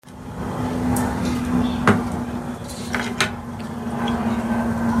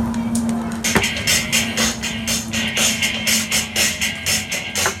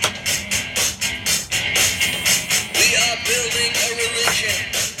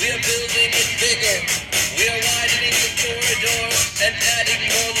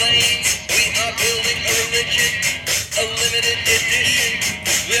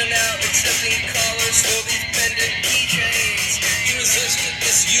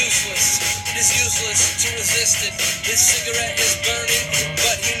is useless to resist it. His cigarette is burning,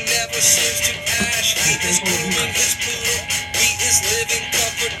 but he never seems to ash. He is grooming his poodle. He is living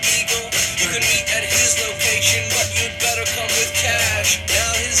comfort eagle. You can meet at his location, but you'd better come with cash.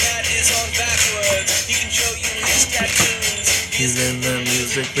 Now his hat is on backwards. He can show you his tattoos. He's in the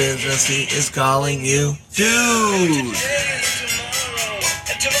music business. He is calling you dude.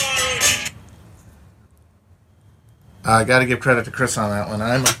 I got to give credit to Chris on that one.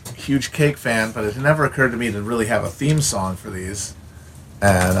 I'm a huge Cake fan, but it never occurred to me to really have a theme song for these.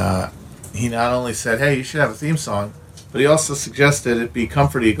 And he not only said, hey, you should have a theme song, but he also suggested it be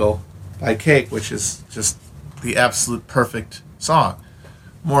Comfort Eagle by Cake, which is just the absolute perfect song.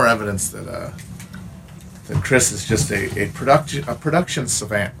 More evidence that Chris is just a production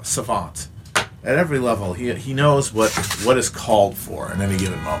savant. At every level, he knows what is called for in any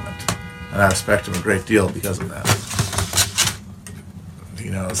given moment. And I respect him a great deal because of that. He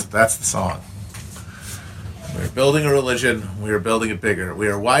knows that's the song. We're building a religion. We are building it bigger. We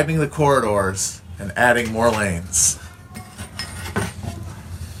are widening the corridors and adding more lanes.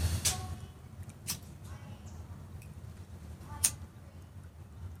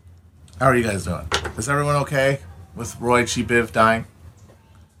 How are you guys doing? Is everyone okay with Roy G. Biv dying?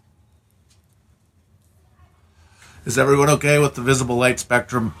 Is everyone okay with the visible light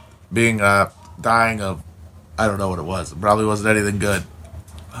spectrum being dying of, I don't know what it was. It probably wasn't anything good.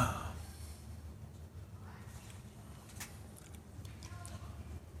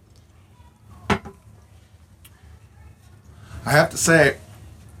 I have to say,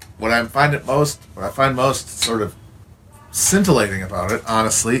 what I find most sort of scintillating about it,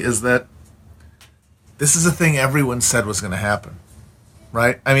 honestly, is that this is a thing everyone said was going to happen,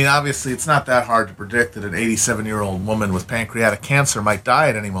 right? I mean, obviously, it's not that hard to predict that an 87-year-old woman with pancreatic cancer might die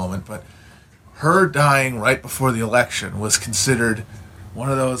at any moment, but her dying right before the election was considered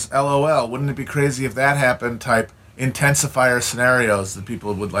one of those LOL, wouldn't it be crazy if that happened type intensifier scenarios that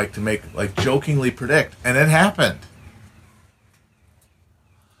people would like to make, like jokingly predict, and it happened.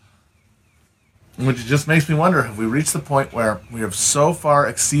 Which just makes me wonder, have we reached the point where we have so far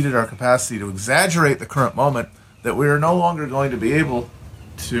exceeded our capacity to exaggerate the current moment that we are no longer going to be able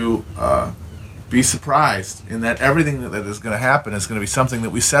to be surprised in that everything that is going to happen is going to be something that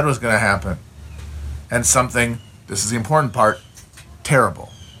we said was going to happen, and something, this is the important part,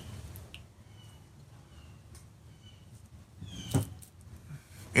 terrible.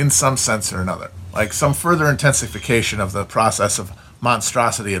 In some sense or another. Like some further intensification of the process of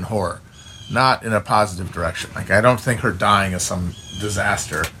monstrosity and horror. Not in a positive direction. Like, I don't think her dying is some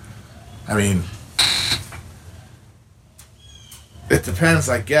disaster. I mean, it depends,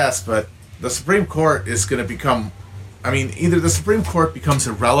 I guess, but the Supreme Court is going to become, I mean, either the Supreme Court becomes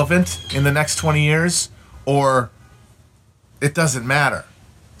irrelevant in the next 20 years, or it doesn't matter.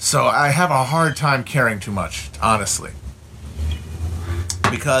 So I have a hard time caring too much, honestly.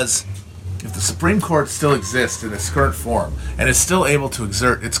 Because if the Supreme Court still exists in its current form and is still able to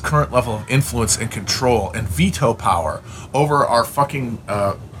exert its current level of influence and control and veto power over our fucking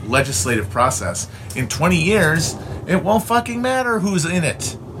legislative process, in 20 years, it won't fucking matter who's in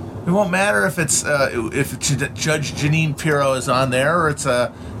it. It won't matter if it's Judge Jeanine Pirro is on there or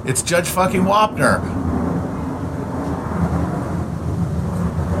it's Judge fucking Wapner.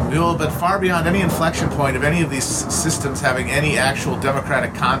 We will have been far beyond any inflection point of any of these systems having any actual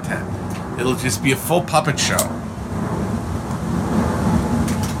democratic content. It'll just be a full puppet show.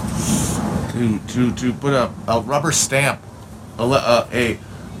 To put a rubber stamp, a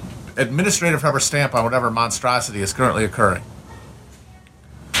administrative rubber stamp on whatever monstrosity is currently occurring.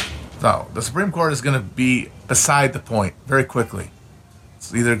 So the Supreme Court is going to be beside the point very quickly.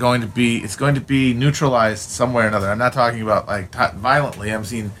 It's either going to be neutralized some way or another. I'm not talking about like violently. I'm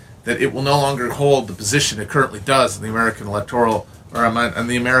saying that it will no longer hold the position it currently does in the American electoral or in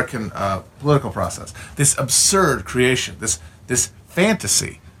the American political process. This absurd creation, this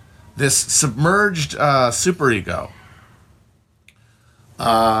fantasy, this submerged superego.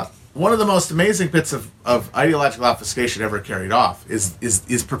 One of the most amazing bits of ideological obfuscation ever carried off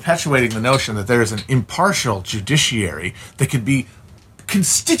is perpetuating the notion that there is an impartial judiciary that could be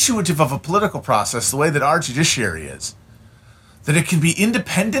constitutive of a political process the way that our judiciary is. That it can be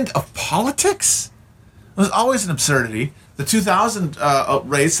independent of politics? It was always an absurdity. The 2000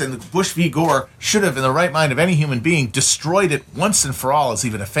 race and the Bush v. Gore should have, in the right mind of any human being, destroyed it once and for all as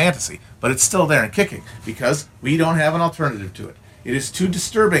even a fantasy. But it's still there and kicking because we don't have an alternative to it. It is too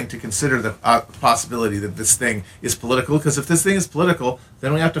disturbing to consider the possibility that this thing is political, because if this thing is political,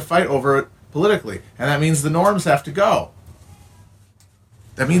 then we have to fight over it politically. And that means the norms have to go.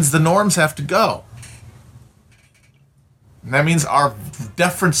 And that means our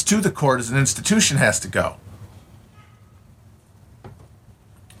deference to the court as an institution has to go.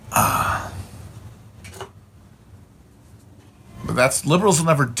 But liberals will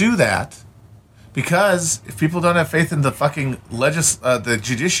never do that, because if people don't have faith in the fucking the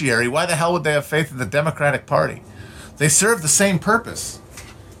judiciary, why the hell would they have faith in the Democratic Party? They serve the same purpose.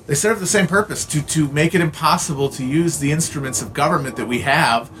 They serve the same purpose to make it impossible to use the instruments of government that we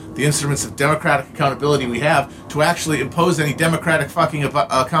have, the instruments of democratic accountability we have, to actually impose any democratic fucking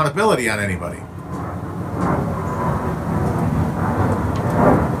accountability on anybody.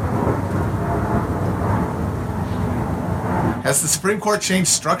 Has the Supreme Court changed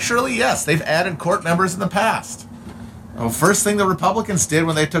structurally? Yes, they've added court members in the past. The first thing the Republicans did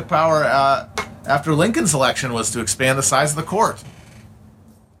when they took power after Lincoln's election was to expand the size of the court.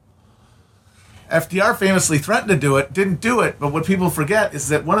 FDR famously threatened to do it, didn't do it, but what people forget is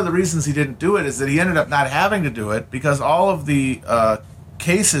that one of the reasons he didn't do it is that he ended up not having to do it because all of the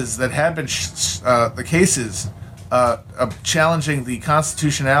cases that had been challenging the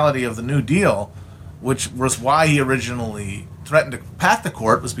constitutionality of the New Deal, which was why he originally threatened to pack the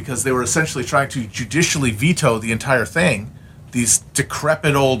court, was because they were essentially trying to judicially veto the entire thing, these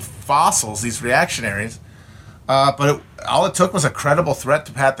decrepit old fossils, these reactionaries. But all it took was a credible threat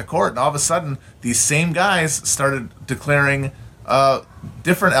to pat the court, and all of a sudden, these same guys started declaring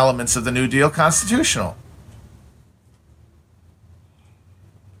different elements of the New Deal constitutional.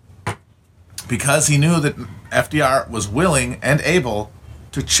 Because he knew that FDR was willing and able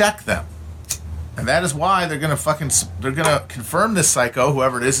to check them. And that is why they're gonna confirm this psycho,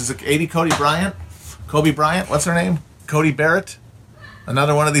 whoever it is. Is it Cody Bryant? Kobe Bryant? What's her name? Cody Barrett?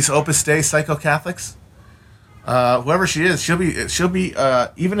 Another one of these Opus Dei psycho-Catholics? Whoever she is, she'll be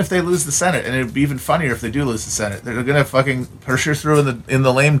even if they lose the Senate, and it'd be even funnier if they do lose the Senate. They're gonna fucking push her through in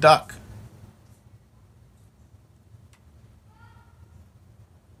the lame duck.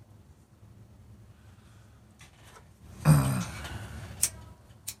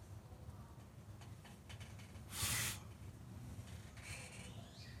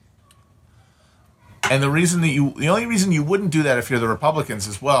 And the only reason you wouldn't do that if you're the Republicans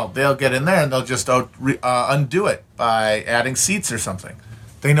is, well, they'll get in there and they'll just undo it by adding seats or something.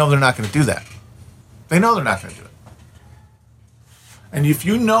 They know they're not going to do that. They know they're not going to do it. And if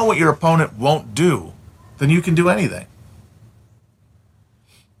you know what your opponent won't do, then you can do anything.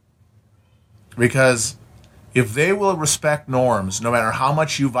 Because if they will respect norms, no matter how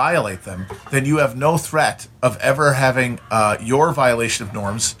much you violate them, then you have no threat of ever having your violation of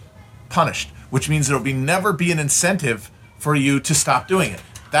norms punished. Which means there will never be an incentive for you to stop doing it.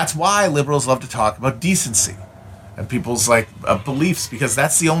 That's why liberals love to talk about decency and people's beliefs, because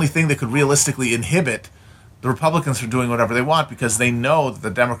that's the only thing that could realistically inhibit the Republicans from doing whatever they want, because they know that the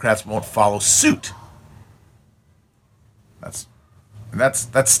Democrats won't follow suit. That's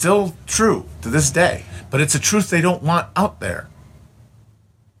still true to this day, but it's a truth they don't want out there.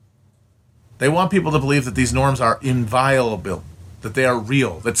 They want people to believe that these norms are inviolable, that they are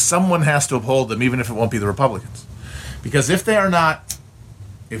real, that someone has to uphold them, even if it won't be the Republicans. Because if they are not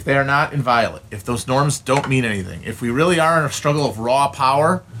inviolate, if those norms don't mean anything, if we really are in a struggle of raw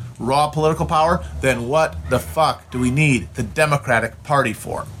political power, then what the fuck do we need the Democratic Party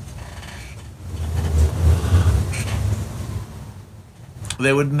for?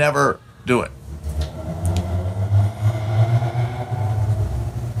 They would never do it.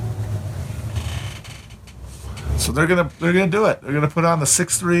 So they're gonna do it. They're gonna put on the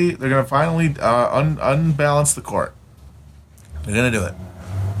 6-3. They're gonna finally unbalance the court. They're gonna do it.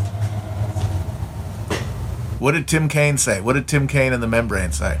 What did Tim Kaine say? What did Tim Kaine and the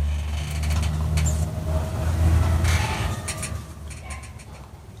Membrane say?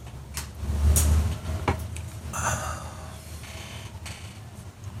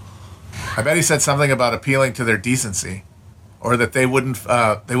 I bet he said something about appealing to their decency, or that they wouldn't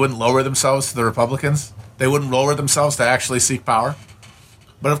lower themselves to the Republicans. They wouldn't lower themselves to actually seek power.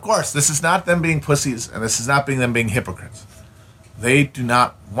 But of course, this is not them being pussies, and this is not them being hypocrites. They do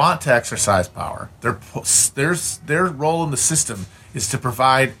not want to exercise power. Their role in the system is to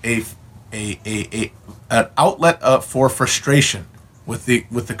provide an outlet for frustration with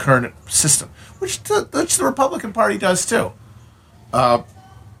the current system, which the Republican Party does too. The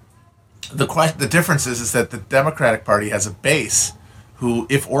difference is that the Democratic Party has a base who,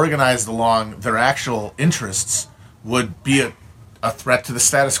 if organized along their actual interests, would be a threat to the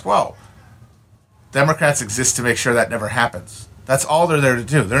status quo. Democrats exist to make sure that never happens. That's all they're there to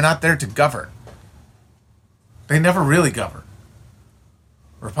do. They're not there to govern. They never really govern.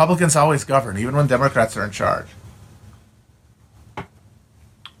 Republicans always govern, even when Democrats are in charge.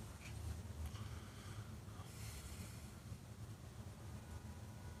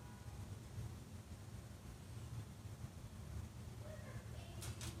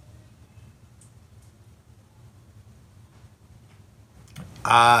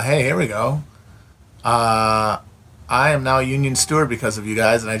 Hey, here we go. I am now a union steward because of you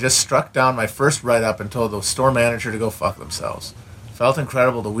guys, and I just struck down my first write-up and told the store manager to go fuck themselves. Felt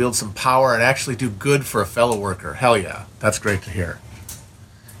incredible to wield some power and actually do good for a fellow worker. Hell yeah. That's great to hear.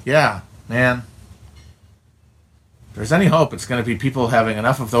 Yeah, man. If there's any hope, it's going to be people having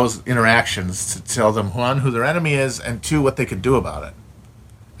enough of those interactions to tell them, one, who their enemy is, and two, what they could do about it.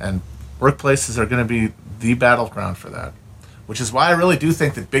 And workplaces are going to be the battleground for that. Which is why I really do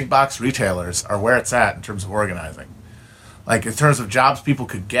think that big box retailers are where it's at in terms of organizing. Like, in terms of jobs people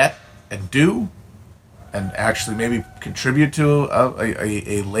could get and do, and actually maybe contribute to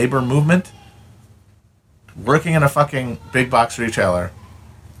a labor movement, working in a fucking big box retailer,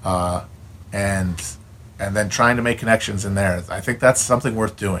 and then trying to make connections in there. I think that's something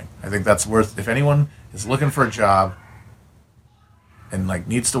worth doing. I think that's worth, if anyone is looking for a job and like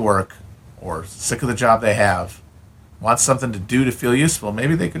needs to work or sick of the job they have, wants something to do to feel useful,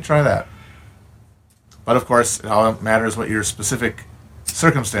 maybe they could try that. But of course, it all matters what your specific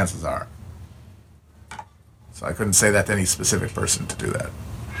circumstances are. So I couldn't say that to any specific person to do that.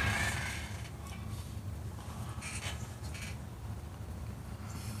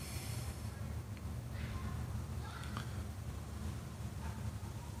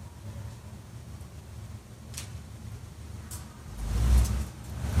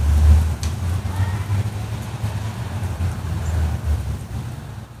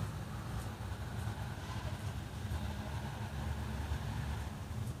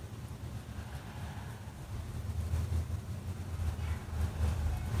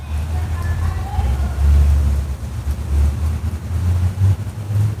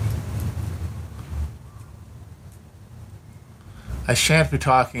 I shan't be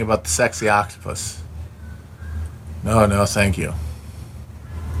talking about the sexy octopus. No, thank you.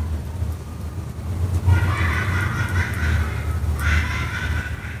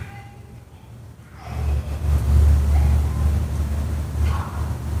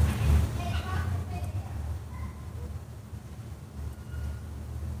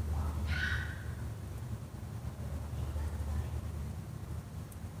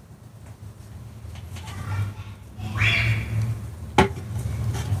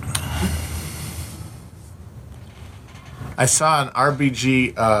 I saw an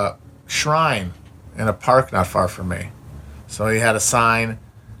RBG shrine in a park not far from me. So he had a sign.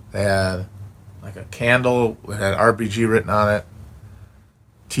 They had like a candle that had RBG written on it.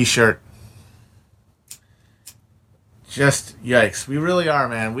 T-shirt. Just yikes. We really are,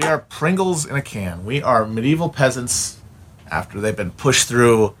 man. We are Pringles in a can. We are medieval peasants after they've been pushed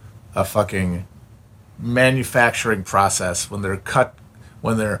through a fucking manufacturing process when they're cut,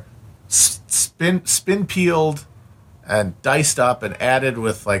 when they're spin peeled and diced up and added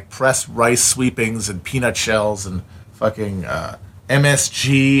with like pressed rice sweepings and peanut shells and fucking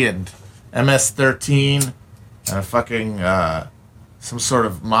MSG and MS-13 and a fucking some sort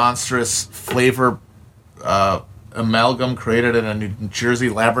of monstrous flavor amalgam created in a New Jersey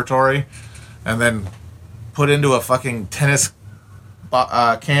laboratory and then put into a fucking tennis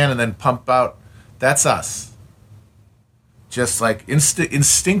can and then pump out. That's us. Just like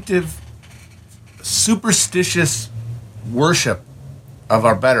instinctive, superstitious worship of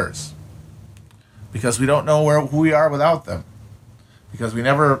our betters, because we don't know who we are without them, because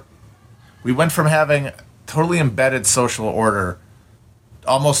we went from having totally embedded social order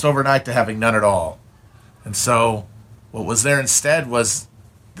almost overnight to having none at all. And so what was there instead was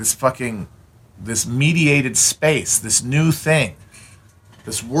this mediated space, this new thing,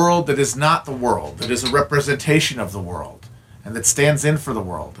 this world that is not the world, that is a representation of the world and that stands in for the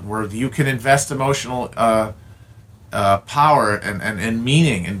world, and where you can invest emotional power and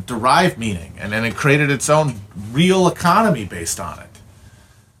meaning and derive meaning, and then it created its own real economy based on it.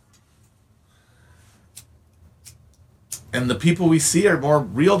 And the people we see are more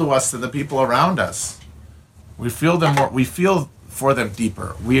real to us than the people around us. We feel them more. We feel for them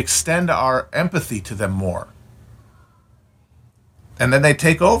deeper. We extend our empathy to them more. And then they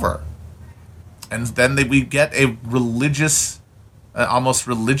take over. And then we get a religious, almost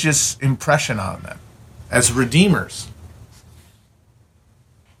religious impression on them. As redeemers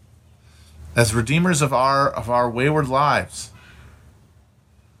of our wayward lives.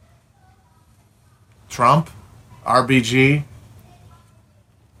 Trump, RBG,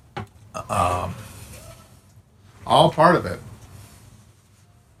 all part of it.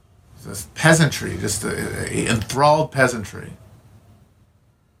 This peasantry, just a enthralled peasantry.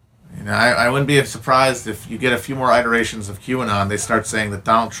 You know, I wouldn't be surprised if you get a few more iterations of QAnon, they start saying that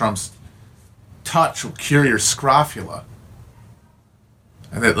Donald Trump's touch will cure your scrofula.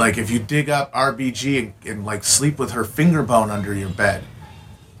 And that, like, if you dig up RBG and like sleep with her finger bone under your bed,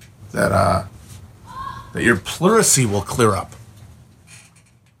 that your pleurisy will clear up.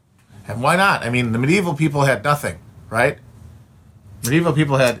 And why not? I mean, the medieval people had nothing, right? Medieval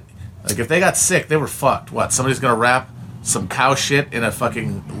people had, like, if they got sick, they were fucked. What? Somebody's gonna wrap some cow shit in a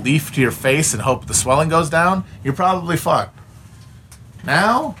fucking leaf to your face and hope the swelling goes down? You're probably fucked.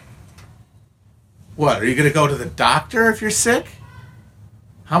 Now, what? Are you gonna go to the doctor if you're sick?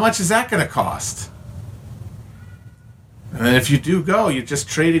 How much is that gonna cost? And then if you do go, you're just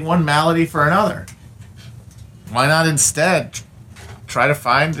trading one malady for another. Why not instead try to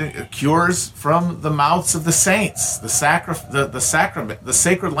find cures from the mouths of the saints, the sacrament, the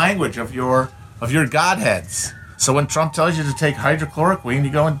sacred language of your godheads? So when Trump tells you to take hydrochloroquine,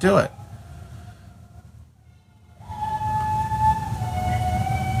 you go and do it.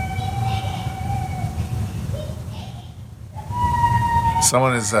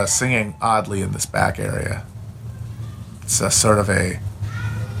 Someone is singing oddly in this back area. It's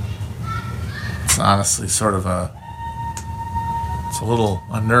honestly sort of it's a little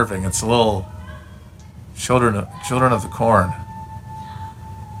unnerving. It's a little children of the corn.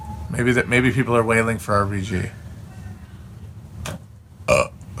 Maybe people are wailing for RBG.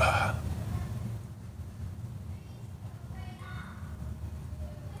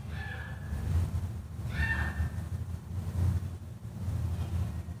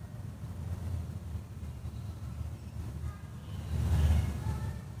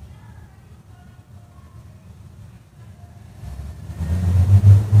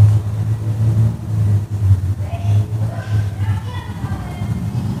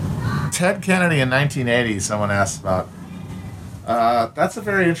 Ted Kennedy in 1980, someone asked about. That's a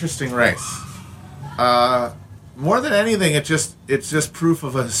very interesting race. More than anything, it's just proof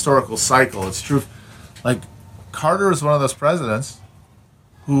of a historical cycle. It's true. Like, Carter was one of those presidents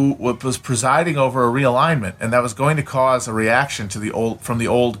who was presiding over a realignment, and that was going to cause a reaction from the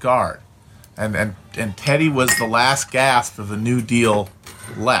old guard. And Teddy was the last gasp of the New Deal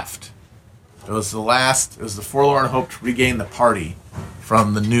left. It was the forlorn hope to regain the party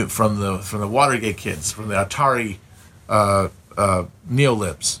from the Watergate kids, from the Atari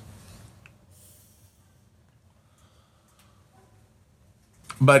neolibs.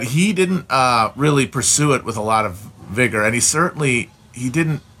 But he didn't really pursue it with a lot of vigor, and he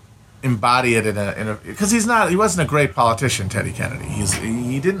didn't embody it in a because he wasn't a great politician, Teddy Kennedy.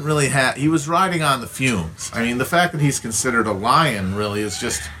 He was riding on the fumes. I mean, the fact that he's considered a lion really is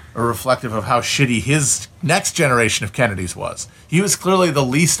just a reflective of how shitty his next generation of Kennedys was. He was clearly the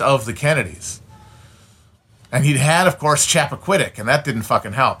least of the Kennedys. And he'd had, of course, Chappaquiddick, and that didn't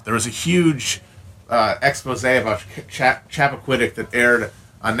fucking help. There was a huge expose about Chappaquiddick that aired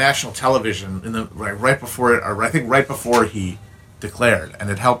on national television right before he declared, and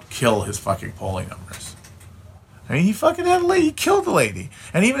it helped kill his fucking polling numbers. I mean, he fucking he killed the lady.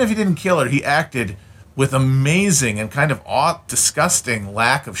 And even if he didn't kill her, he acted with amazing and kind of disgusting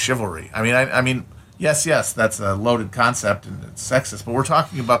lack of chivalry. I mean, yes, that's a loaded concept and it's sexist, but we're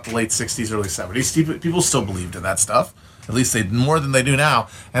talking about the late 60s, early 70s. People still believed in that stuff. At least more than they do now.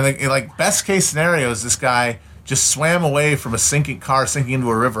 And like best case scenario is this guy just swam away from a sinking into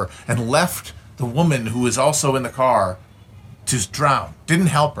a river and left the woman who was also in the car to drown. Didn't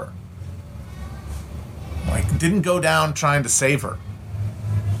help her. Like, didn't go down trying to save her.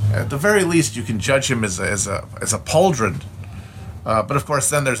 At the very least, you can judge him as a pauldron. But of course,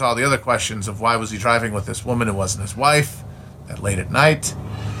 then there's all the other questions of why was he driving with this woman who wasn't his wife that late at night?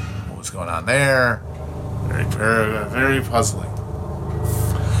 What was going on there? Very, very, very puzzling.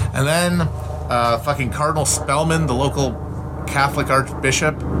 And then fucking Cardinal Spellman, the local Catholic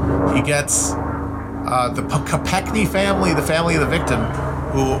archbishop, he gets the Kopechne family, the family of the victim,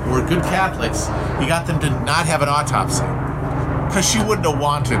 who were good Catholics, he got them to not have an autopsy. Because she wouldn't have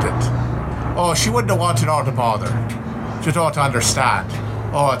wanted it. Oh, she wouldn't have wanted all the bother. You don't understand.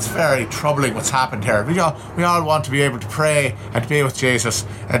 Oh, it's very troubling what's happened here. We all want to be able to pray and to be with Jesus,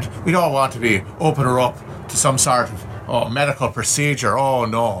 and we don't want to be open her up to some sort of medical procedure. Oh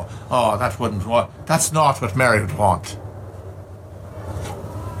no. Oh, that's not what Mary would want.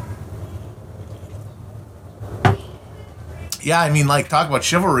 Yeah, I mean, like, talk about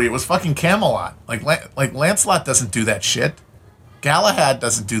chivalry. It was fucking Camelot. Like Lancelot doesn't do that shit. Galahad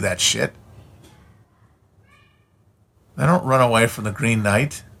doesn't do that shit. They don't run away from the Green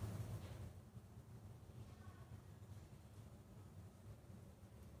Knight.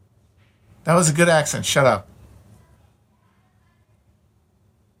 That was a good accent. Shut up.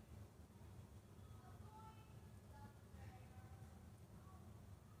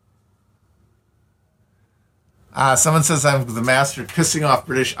 Someone says I'm the master pissing off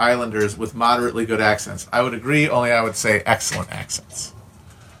British Islanders with moderately good accents. I would agree, only I would say excellent accents.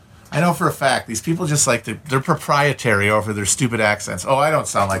 I know for a fact these people just like they're proprietary over their stupid accents. Oh, I don't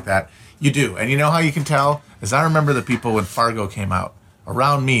sound like that. You do. And you know how you can tell? As I remember the people when Fargo came out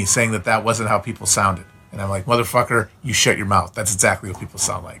around me saying that that wasn't how people sounded. And I'm like, motherfucker, you shut your mouth. That's exactly what people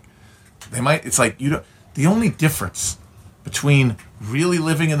sound like. It's like, the only difference between really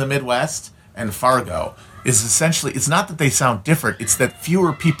living in the Midwest and Fargo is essentially, it's not that they sound different, it's that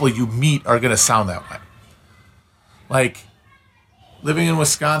fewer people you meet are going to sound that way. Like, living in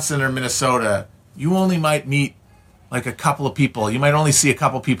Wisconsin or Minnesota, you only might meet like a couple of people. You might only see a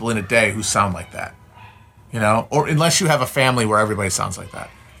couple people in a day who sound like that. Or unless you have a family where everybody sounds like that.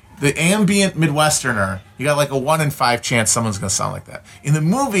 The ambient Midwesterner, you got like a 1 in 5 chance someone's going to sound like that. In the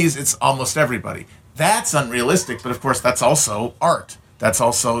movies, it's almost everybody. That's unrealistic, but of course that's also art. That's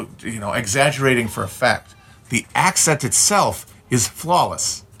also, exaggerating for effect. The accent itself is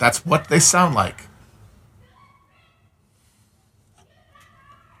flawless. That's what they sound like.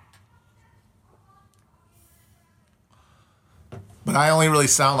 But I only really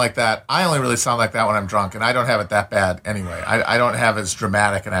sound like that. I only really sound like that when I'm drunk, and I don't have it that bad anyway. I don't have as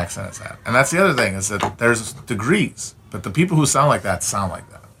dramatic an accent as that. And that's the other thing, is that there's degrees. But the people who sound like that sound like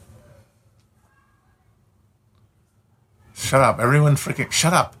that. Shut up. Everyone freaking...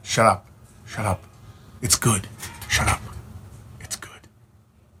 Shut up. Shut up. Shut up. It's good. Shut up. It's good.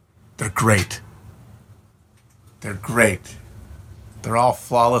 They're great. They're great. They're all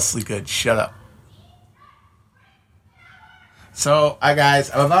flawlessly good. Shut up. So, guys,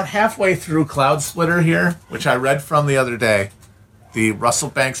 I'm about halfway through Cloud Splitter here, which I read from the other day. The Russell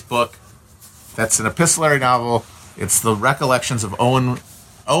Banks book. That's an epistolary novel. It's the recollections of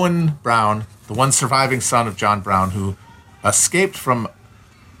Owen Brown, the one surviving son of John Brown, who escaped from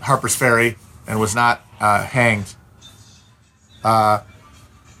Harper's Ferry and was not hanged.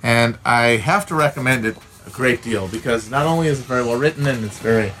 And I have to recommend it a great deal, because not only is it very well written and it's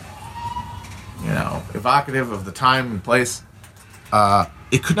very, evocative of the time and place,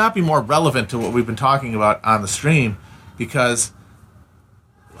 it could not be more relevant to what we've been talking about on the stream, because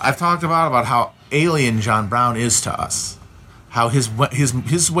I've talked about how alien John Brown is to us. How his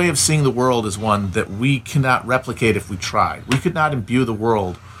way of seeing the world is one that we cannot replicate if we tried. We could not imbue the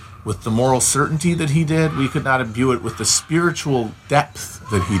world with the moral certainty that he did. We could not imbue it with the spiritual depth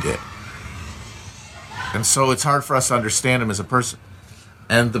that he did. And so it's hard for us to understand him as a person.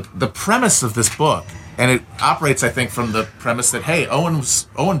 And the premise of this book, and it operates, I think, from the premise that, hey,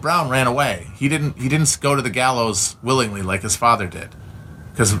 Owen Brown ran away. He didn't go to the gallows willingly like his father did.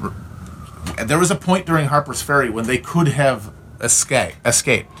 Because there was a point during Harper's Ferry when they could have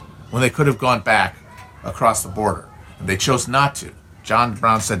escaped, when they could have gone back across the border. And they chose not to. John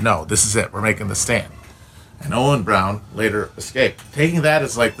Brown said, no, this is it. We're making the stand. And Owen Brown later escaped. Taking that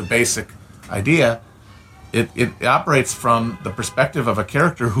as like the basic idea, it operates from the perspective of a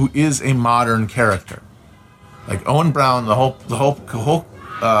character who is a modern character. Like Owen Brown, the whole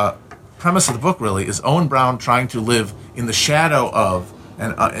premise of the book really is Owen Brown trying to live in the shadow of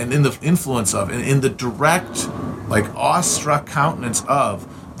and in the influence of and in the direct, like, awestruck countenance of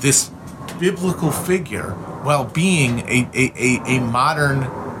this biblical figure, while being a modern,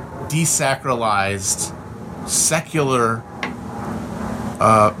 desacralized, secular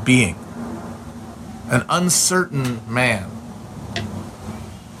being. An uncertain man.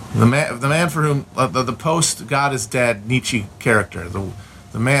 The man for whom the post God is dead Nietzsche character.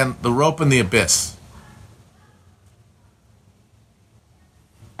 The man, the rope in the abyss.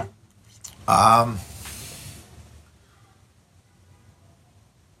 And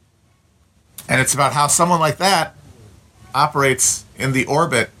it's about how someone like that operates in the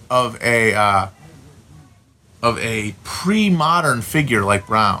orbit of a pre-modern figure like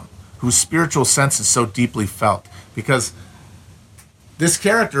Brown, whose spiritual sense is so deeply felt. Because this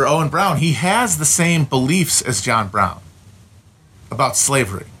character, Owen Brown, he has the same beliefs as John Brown about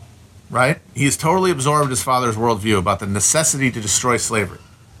slavery, right? He is totally absorbed his father's worldview about the necessity to destroy slavery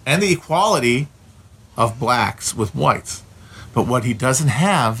and the equality of blacks with whites. But what he doesn't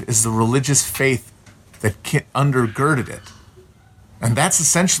have is the religious faith that undergirded it. And that's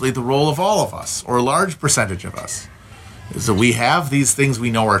essentially the role of all of us, or a large percentage of us, is that we have these things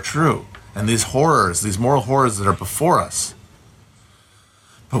we know are true, and these horrors, these moral horrors that are before us.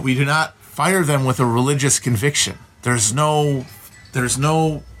 But we do not fire them with a religious conviction. There's no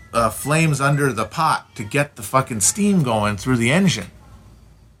flames under the pot to get the fucking steam going through the engine.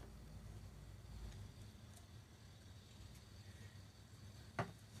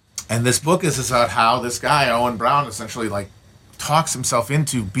 And this book is about how this guy, Owen Brown, essentially like talks himself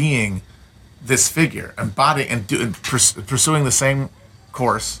into being this figure, embodying and pursuing the same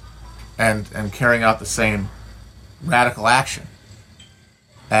course and carrying out the same radical action.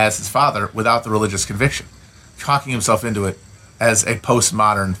 as his father without the religious conviction, talking himself into it as a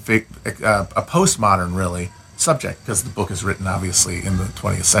postmodern, really, subject, because the book is written, obviously, in the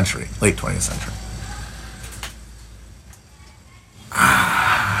 20th century, late 20th century.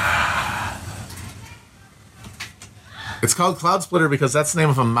 It's called Cloud Splitter because that's the name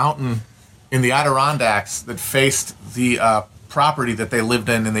of a mountain in the Adirondacks that faced the property that they lived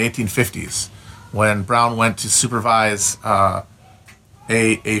in the 1850s, when Brown went to supervise a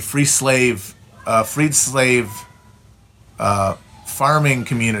freed slave farming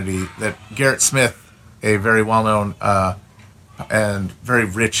community that Gerrit Smith, a very well-known and very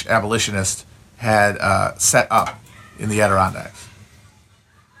rich abolitionist, had set up in the Adirondacks.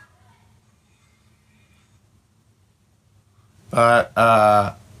 But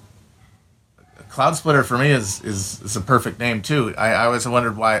Cloud Splitter for me is a perfect name too. I always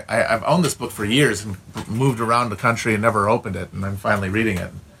wondered why. I've owned this book for years and moved around the country and never opened it, and I'm finally reading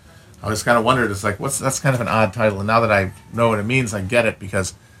it. I was kind of wondered, it's like, that's kind of an odd title, and now that I know what it means, I get it,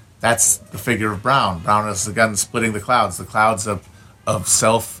 because that's the figure of Brown. Brown is the gun splitting the clouds of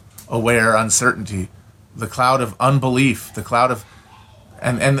self-aware uncertainty, the cloud of unbelief, the cloud of,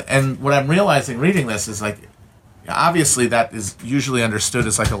 and what I'm realizing reading this is, like, obviously that is usually understood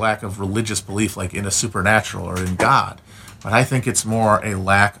as like a lack of religious belief, like in a supernatural or in God, but I think it's more a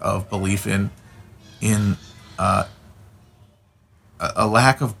lack of belief in a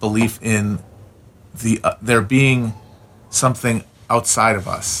lack of belief in there being something outside of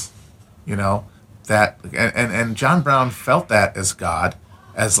us, that, and John Brown felt that as God,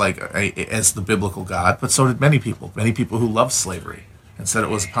 as as the biblical God, but so did many people who loved slavery and said it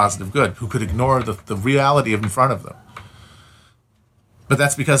was a positive good, who could ignore the reality in front of them. But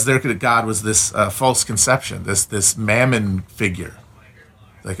that's because their God was this false conception, this mammon figure,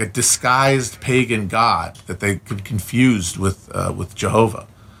 like a disguised pagan god that they could confused with Jehovah.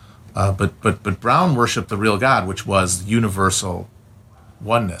 But Brown worshipped the real God, which was universal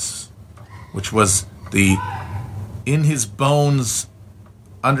oneness, which was the in his bones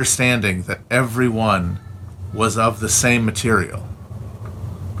understanding that everyone was of the same material,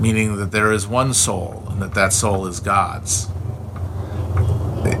 meaning that there is one soul and that soul is God's.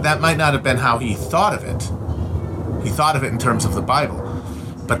 That might not have been how he thought of it. He thought of it in terms of the Bible,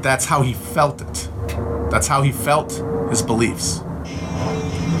 but that's how he felt it. That's how he felt his beliefs.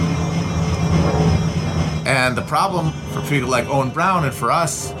 And the problem for people like Owen Brown and for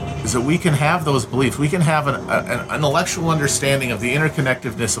us is that we can have those beliefs. We can have an intellectual understanding of the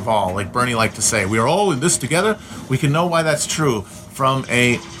interconnectedness of all, like Bernie liked to say. We are all in this together. We can know why that's true from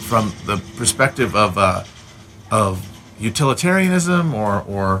the perspective of utilitarianism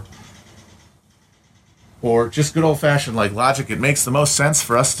or just good old-fashioned like logic. It makes the most sense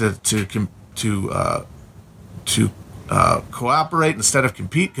for us to cooperate instead of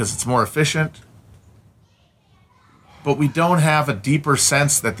compete because it's more efficient. But we don't have a deeper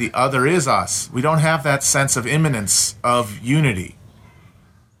sense that the other is us. We don't have that sense of immanence, of unity,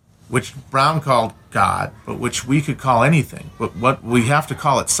 which Brown called God, but which we could call anything. But what we have to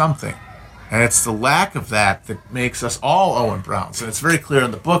call it something. And it's the lack of that makes us all Owen Browns. And it's very clear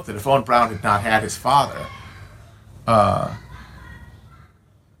in the book that if Owen Brown had not had his father,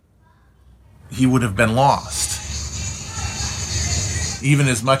 he would have been lost. Even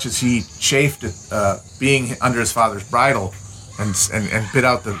as much as he chafed at being under his father's bridle and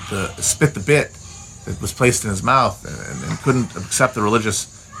spit the bit that was placed in his mouth and couldn't accept the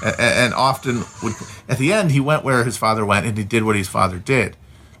religious, and often would, at the end, he went where his father went and he did what his father did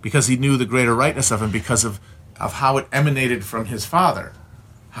because he knew the greater rightness of him because of how it emanated from his father,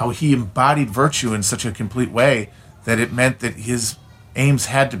 how he embodied virtue in such a complete way that it meant that his aims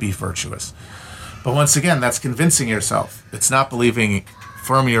had to be virtuous. But once again, that's convincing yourself. It's not believing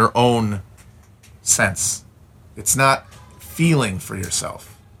from your own sense. It's not feeling for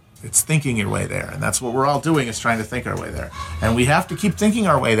yourself. It's thinking your way there. And that's what we're all doing, is trying to think our way there. And we have to keep thinking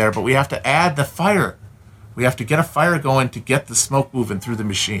our way there, but we have to add the fire. We have to get a fire going to get the smoke moving through the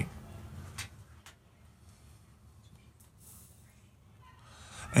machine.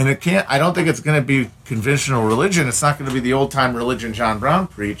 And I don't think it's going to be conventional religion. It's not going to be the old-time religion John Brown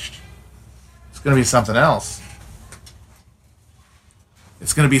preached. It's going to be something else.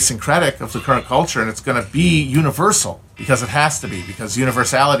 It's going to be syncretic of the current culture, and it's going to be universal because it has to be, because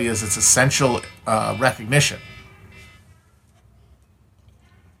universality is its essential recognition.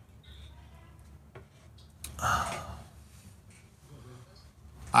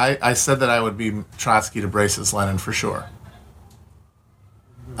 I said that I would be Trotsky to Brace's Lenin for sure.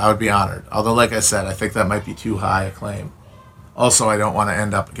 I would be honored. Although, like I said, I think that might be too high a claim. Also, I don't want to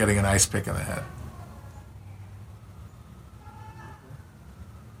end up getting an ice pick in the head.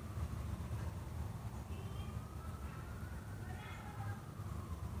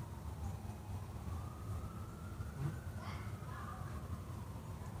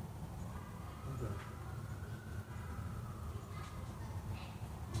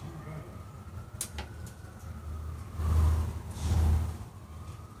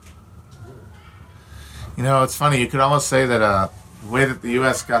 It's funny. You could almost say that the way that the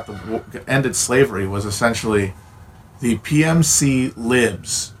U.S. ended slavery was essentially the PMC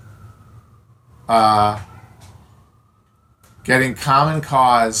libs getting common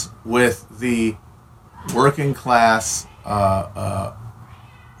cause with the working class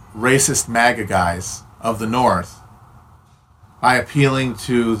racist MAGA guys of the North by appealing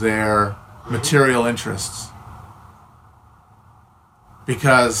to their material interests.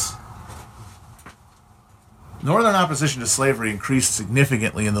 Because Northern opposition to slavery increased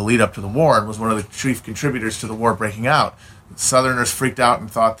significantly in the lead up to the war and was one of the chief contributors to the war breaking out. Southerners freaked out and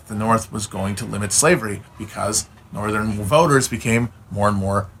thought that the North was going to limit slavery because Northern voters became more and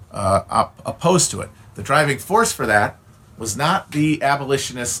more opposed to it. The driving force for that was not the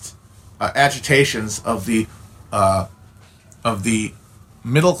abolitionist agitations of the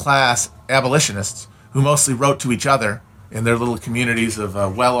middle class abolitionists who mostly wrote to each other in their little communities of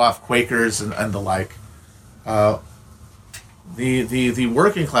well-off Quakers and the like. The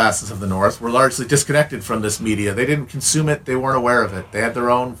working classes of the North were largely disconnected from this media. They didn't consume it. They weren't aware of it. They had their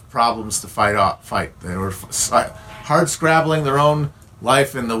own problems to fight. They were hard scrabbling their own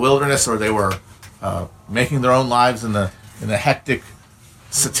life in the wilderness, or they were making their own lives in the hectic,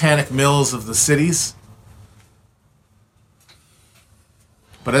 satanic mills of the cities.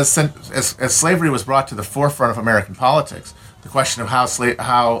 But as slavery was brought to the forefront of American politics, the question of how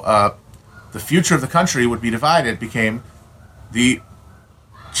the future of the country would be divided became the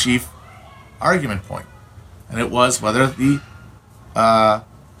chief argument point. And it was whether the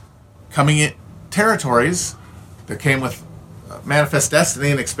coming in territories that came with manifest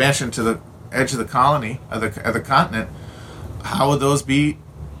destiny and expansion to the edge of the colony, of the continent, how would those be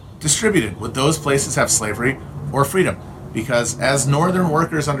distributed? Would those places have slavery or freedom? Because as Northern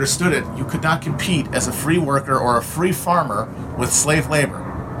workers understood it, you could not compete as a free worker or a free farmer with slave labor.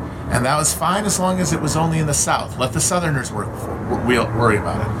 And that was fine as long as it was only in the South. Let the Southerners worry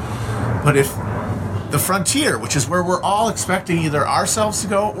about it. But if the frontier, which is where we're all expecting either ourselves to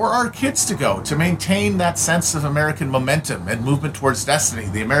go or our kids to go, to maintain that sense of American momentum and movement towards destiny,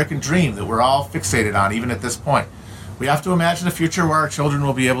 the American dream that we're all fixated on even at this point, we have to imagine a future where our children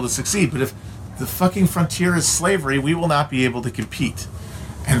will be able to succeed. But if the fucking frontier is slavery, we will not be able to compete.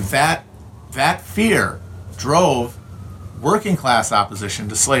 And that fear drove working class opposition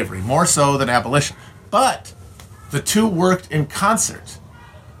to slavery, more so than abolition. But the two worked in concert.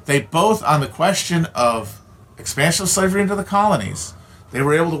 They both, on the question of expansion of slavery into the colonies, they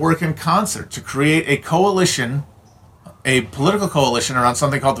were able to work in concert to create a coalition, a political coalition around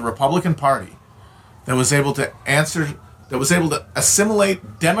something called the Republican Party that was able to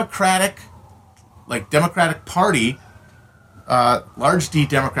assimilate Democratic Party, large D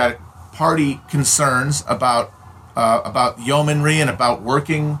Democratic Party concerns about yeomanry and about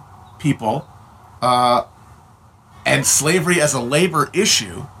working people, and slavery as a labor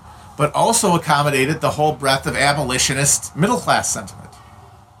issue, but also accommodated the whole breadth of abolitionist middle-class sentiment.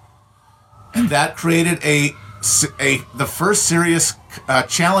 And that created the first serious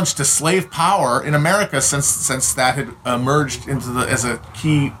challenge to slave power in America since that had emerged as a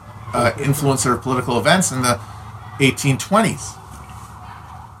key influencer of political events in the 1820s.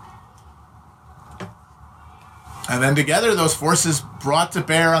 And then together those forces brought to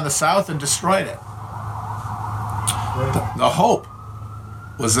bear on the South and destroyed it. The hope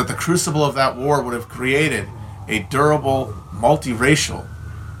was that the crucible of that war would have created a durable, multiracial,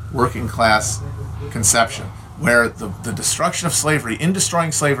 working class conception where the destruction of slavery, in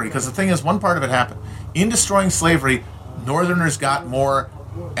destroying slavery, because the thing is, one part of it happened. In destroying slavery, Northerners got more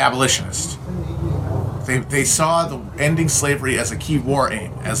abolitionist. They saw the ending slavery as a key war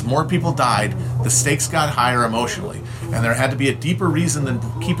aim. As more people died, the stakes got higher emotionally, and there had to be a deeper reason than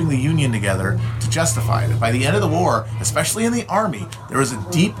keeping the Union together to justify it. By the end of the war, especially in the Army, there was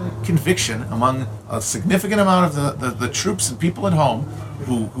a deep conviction among a significant amount of the troops and people at home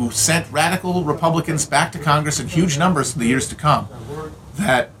who sent radical Republicans back to Congress in huge numbers in the years to come,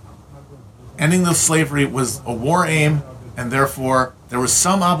 that ending the slavery was a war aim, and therefore there was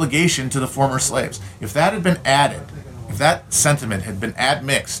some obligation to the former slaves. If that had been added, if that sentiment had been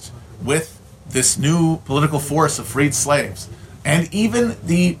admixed with this new political force of freed slaves, and even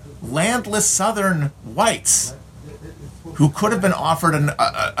the landless Southern whites, who could have been offered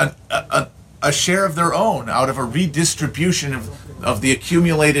a share of their own out of a redistribution of the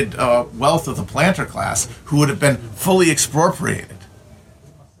accumulated wealth of the planter class, who would have been fully expropriated,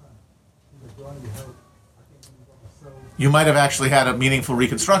 you might have actually had a meaningful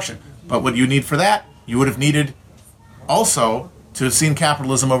reconstruction. But what you need for that, you would have needed also to have seen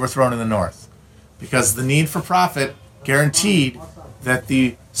capitalism overthrown in the North. Because the need for profit guaranteed that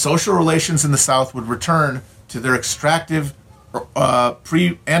the social relations in the South would return to their extractive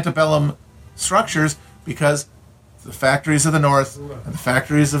pre-antebellum structures because the factories of the North and the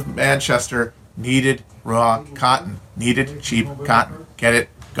factories of Manchester needed raw cotton, needed cheap cotton. Get it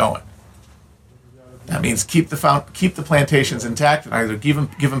going. That means keep the plantations intact and either give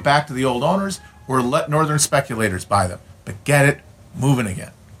them back to the old owners or let northern speculators buy them. But get it moving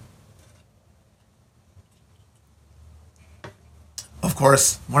again. Of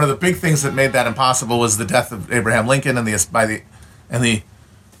course, one of the big things that made that impossible was the death of Abraham Lincoln and the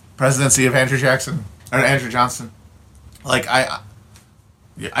presidency of Andrew Johnson. Like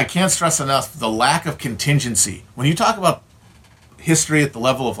I can't stress enough the lack of contingency. When you talk about history at the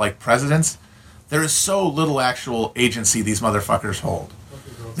level of like presidents, there is so little actual agency these motherfuckers hold.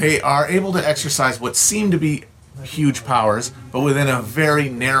 They are able to exercise what seem to be huge powers, but within a very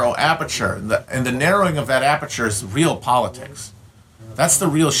narrow aperture. And the narrowing of that aperture is real politics. That's the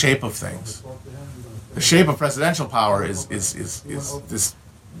real shape of things. The shape of presidential power is this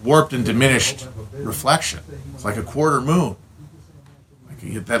warped and diminished reflection. It's like a quarter moon.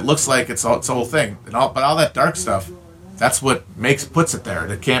 That looks like it's its whole thing. But all that dark stuff, that's what puts it there.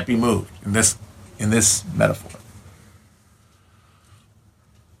 That can't be moved in this metaphor.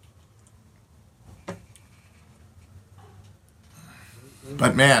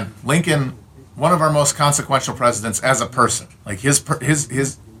 But man, Lincoln, one of our most consequential presidents as a person. Like his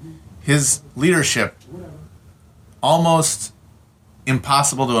leadership, almost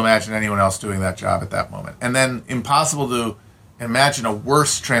impossible to imagine anyone else doing that job at that moment. And then impossible to imagine a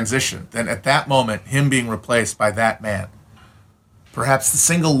worse transition than at that moment him being replaced by that man. Perhaps the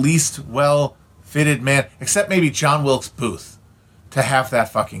single least well-fitted man, except maybe John Wilkes Booth, to have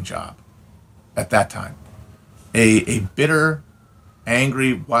that fucking job at that time. A bitter,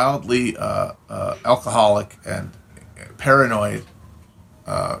 angry, wildly alcoholic and paranoid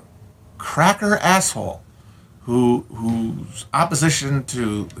cracker asshole whose opposition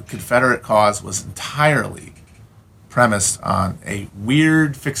to the Confederate cause was entirely premised on a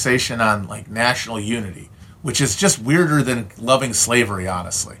weird fixation on like national unity, which is just weirder than loving slavery,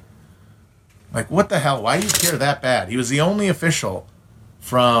 honestly. Like, what the hell? Why do you care that bad? He was the only elected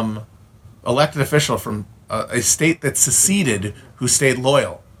official from a state that seceded who stayed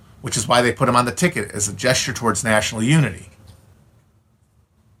loyal, which is why they put him on the ticket as a gesture towards national unity.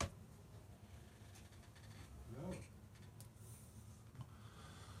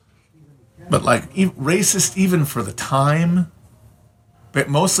 But like racist even for the time, but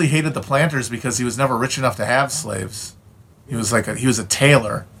mostly hated the planters because he was never rich enough to have slaves. He was a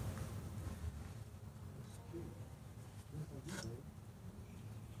tailor.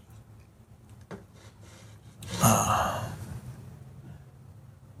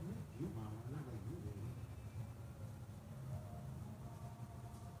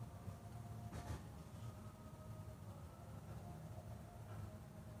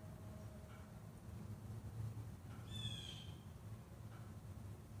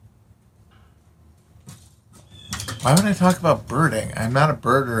 Why would I talk about birding? I'm not a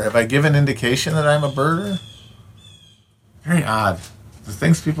birder. Have I given indication that I'm a birder? Very odd. The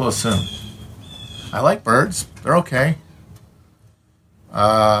things people assume. I like birds. They're okay.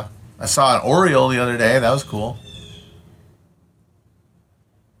 I saw an oriole the other day. That was cool.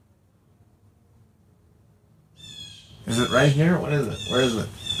 Is it right here? What is it? Where is it?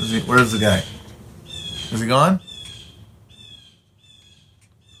 Where's the guy? Is he gone?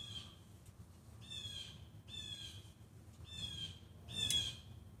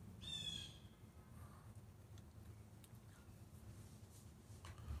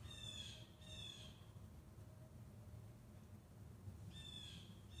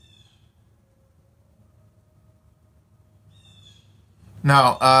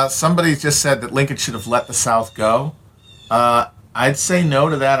 Now, somebody just said that Lincoln should have let the South go. I'd say no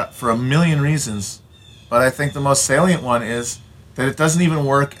to that for a million reasons, but I think the most salient one is that it doesn't even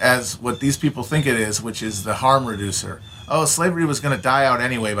work as what these people think it is, which is the harm reducer. Oh, slavery was going to die out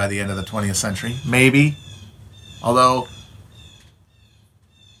anyway by the end of the 20th century. Maybe. Although,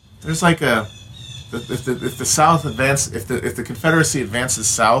 there's like if the South if the Confederacy advances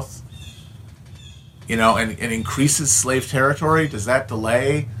south, and increases slave territory, does that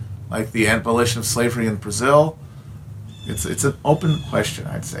delay, like, the abolition of slavery in Brazil? It's an open question,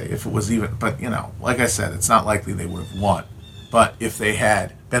 I'd say, if it was even... But, like I said, it's not likely they would have won. But if they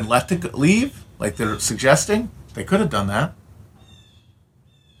had been let to leave, like they're suggesting, they could have done that.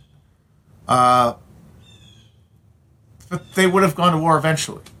 But they would have gone to war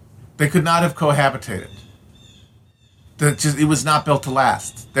eventually. They could not have cohabitated. It was not built to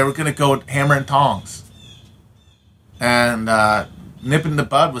last. They were going to go hammer and tongs. And nip in the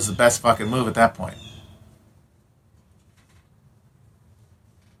bud was the best fucking move at that point.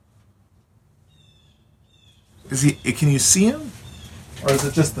 Is he? Can you see him, or is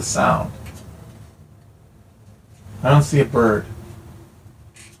it just the sound? I don't see a bird.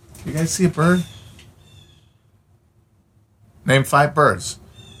 You guys see a bird? Name 5 birds.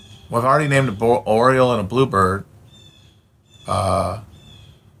 Well, I've already named an oriole and a bluebird.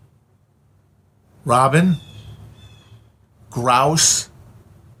 Robin, grouse,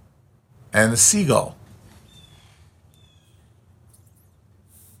 and the seagull.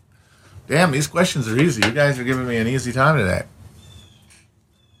 Damn, these questions are easy. You guys are giving me an easy time today.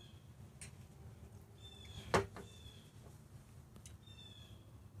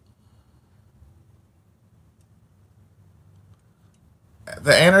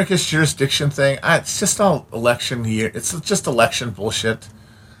 The anarchist jurisdiction thing, it's just all election year. It's just election bullshit.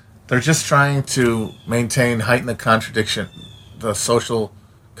 They're just trying to heighten the contradiction, the social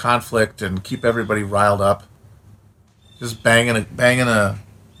conflict, and keep everybody riled up. Just banging a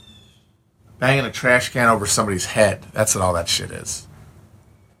trash can over somebody's head. That's what all that shit is.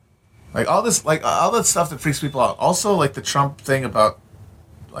 Like all that stuff that freaks people out. Also, like the Trump thing about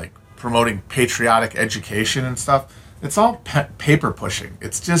like promoting patriotic education and stuff. It's all paper pushing.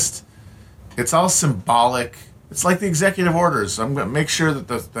 It's all symbolic. It's like the executive orders. I'm going to make sure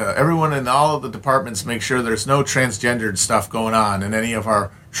that everyone in all of the departments make sure there's no transgendered stuff going on in any of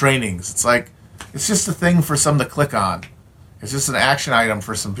our trainings. It's just a thing for some to click on. It's just an action item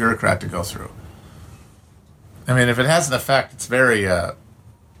for some bureaucrat to go through. I mean, if it has an effect, it's very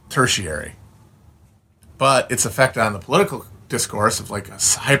tertiary. But its effect on the political discourse of like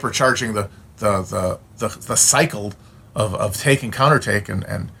hypercharging the cycle of take and countertake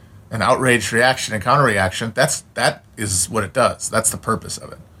and outraged reaction and counter-reaction, that is what it does. That's the purpose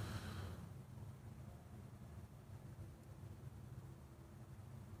of it.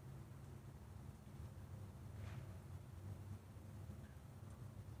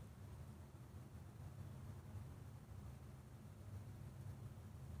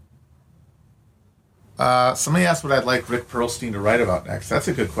 Somebody asked what I'd like Rick Perlstein to write about next. That's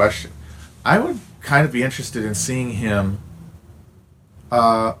a good question. I would kind of be interested in seeing him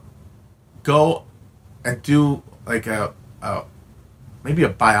go and do like maybe a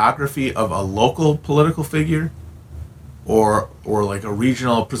biography of a local political figure or like a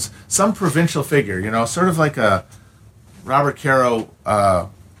regional, some provincial figure, you know, sort of like a Robert Caro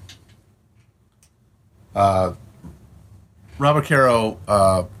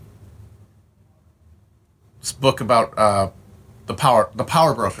book about the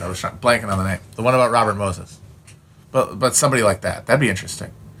power broker. I was blanking on the name. The one about Robert Moses. But somebody like that. That'd be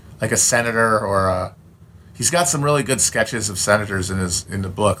interesting. Like a senator or he's got some really good sketches of senators in the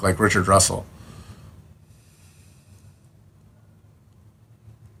book, like Richard Russell.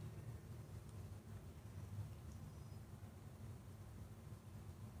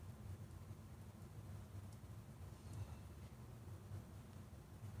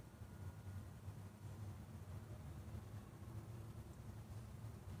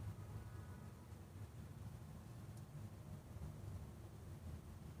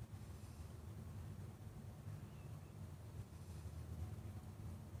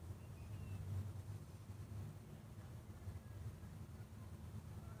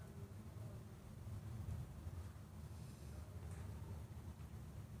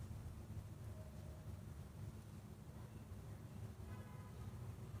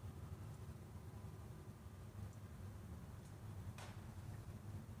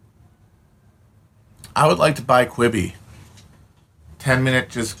 I would like to buy Quibi. 10-minute,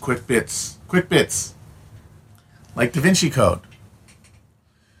 just quick bits. Quick bits. Like Da Vinci Code.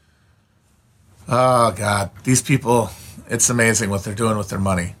 Oh, God. These people, it's amazing what they're doing with their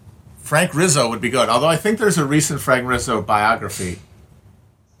money. Frank Rizzo would be good. Although I think there's a recent Frank Rizzo biography.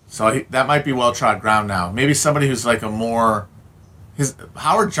 So that might be well-trod ground now. Maybe somebody who's like a more...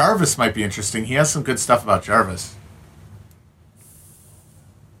 Howard Jarvis might be interesting. He has some good stuff about Jarvis.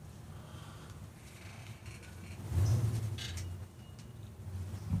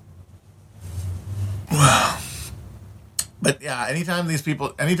 But yeah, anytime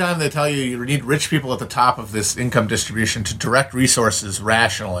they tell you you need rich people at the top of this income distribution to direct resources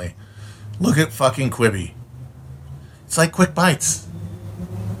rationally, look at fucking Quibi. It's like quick bites.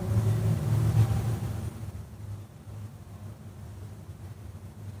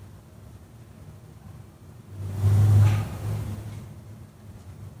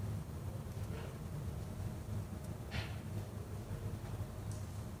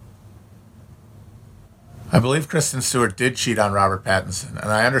 I believe Kristen Stewart did cheat on Robert Pattinson, and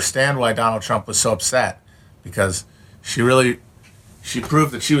I understand why Donald Trump was so upset, because she really She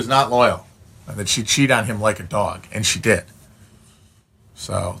proved that she was not loyal and that she'd cheat on him like a dog, and she did.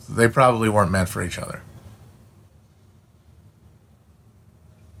 So they probably weren't meant for each other.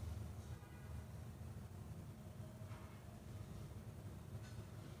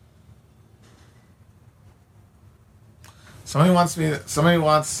 Somebody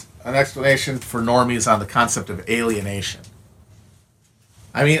wants an explanation for normies on the concept of alienation.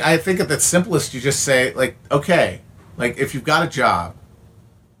 I mean, I think at the simplest, you just say, like, okay, like if you've got a job,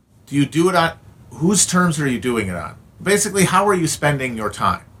 do you do it on whose terms are you doing it on? Basically, how are you spending your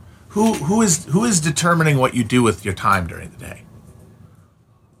time? Who is determining what you do with your time during the day?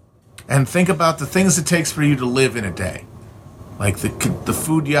 And think about the things it takes for you to live in a day, like the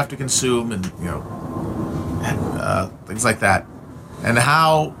food you have to consume, and things like that, and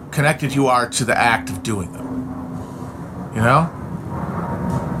how connected you are to the act of doing them.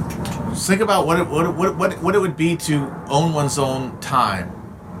 Just think about what it would be to own one's own time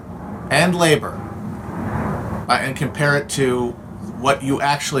and labor, and compare it to what you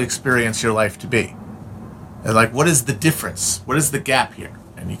actually experience your life to be. And like, what is the difference? What is the gap here?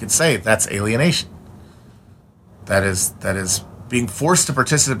 And you can say that's alienation. That is being forced to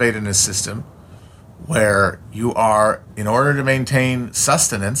participate in a system where you are, in order to maintain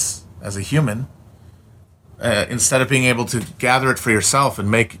sustenance as a human, instead of being able to gather it for yourself and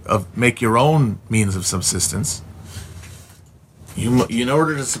make your own means of subsistence, in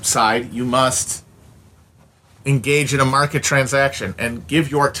order to subside, you must engage in a market transaction and give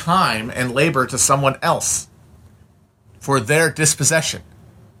your time and labor to someone else for their dispossession.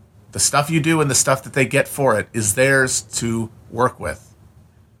 The stuff you do and the stuff that they get for it is theirs to work with.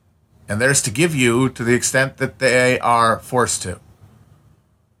 And theirs to give you to the extent that they are forced to.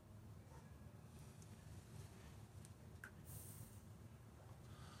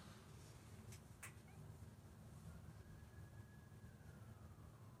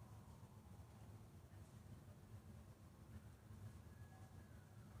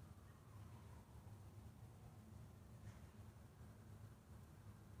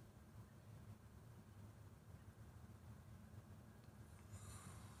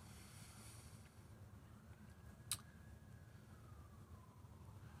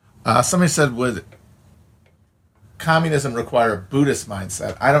 Somebody said, would communism require a Buddhist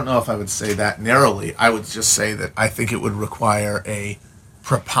mindset? I don't know if I would say that narrowly. I would just say that I think it would require a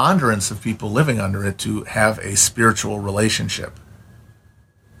preponderance of people living under it to have a spiritual relationship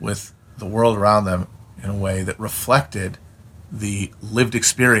with the world around them in a way that reflected the lived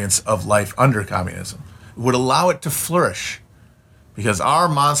experience of life under communism. It would allow it to flourish, because our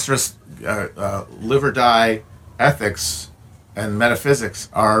monstrous live or die ethics and metaphysics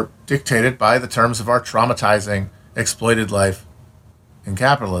are dictated by the terms of our traumatizing, exploited life in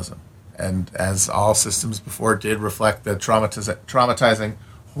capitalism. And as all systems before did, reflect the traumatizing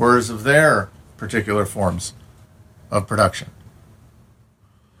horrors of their particular forms of production.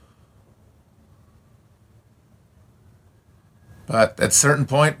 But at a certain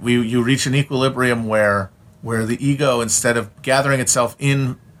point, you reach an equilibrium where the ego, instead of gathering itself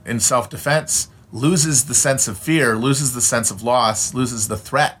in self-defense, loses the sense of fear, loses the sense of loss, loses the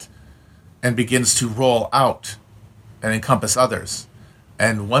threat, and begins to roll out and encompass others.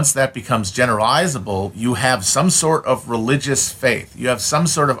 And once that becomes generalizable, you have some sort of religious faith. You have some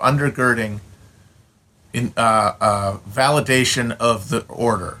sort of undergirding in validation of the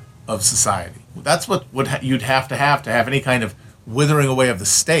order of society. That's what you'd have to have any kind of withering away of the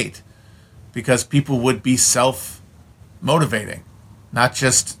state, because people would be self-motivating. Not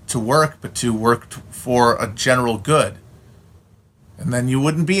just to work, but to work for a general good. And then you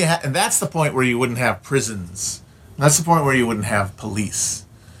wouldn't be... and that's the point where you wouldn't have prisons. That's the point where you wouldn't have police.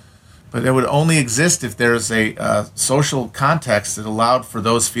 But it would only exist if there's a social context that allowed for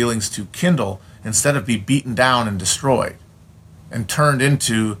those feelings to kindle instead of be beaten down and destroyed and turned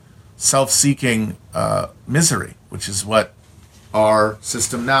into self-seeking misery, which is what our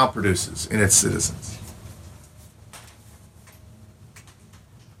system now produces in its citizens.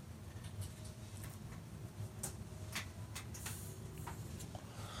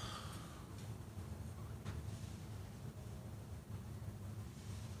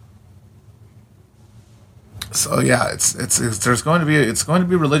 So yeah, it's going to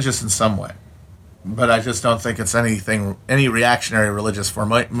be religious in some way, but I just don't think it's any reactionary religious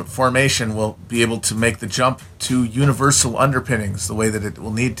formation will be able to make the jump to universal underpinnings the way that it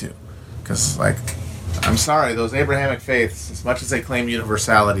will need to, because I'm sorry, those Abrahamic faiths, as much as they claim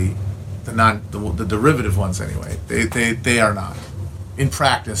universality, the derivative ones anyway, they are not in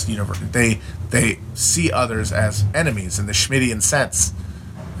practice universal. They see others as enemies in the Schmittian sense.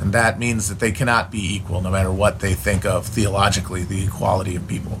 And that means that they cannot be equal no matter what they think of theologically, the equality of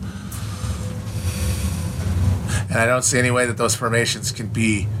people. And I don't see any way that those formations can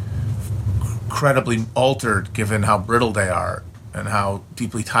be credibly altered given how brittle they are and how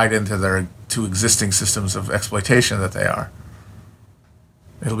deeply tied into their to existing systems of exploitation that they are.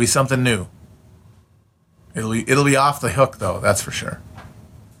 It'll be something new. It'll be off the hook though, that's for sure.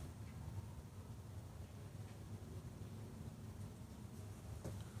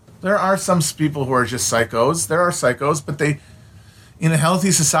 There are some people who are just psychos. There are psychos, but they, in a healthy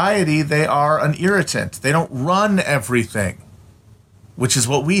society, they are an irritant. They don't run everything, which is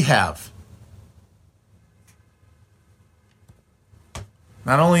what we have.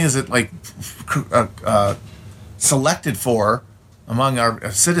 Not only is it like selected for among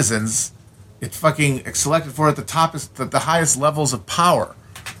our citizens, it's fucking selected for at the highest levels of power.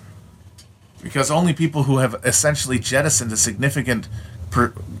 Because only people who have essentially jettisoned a significant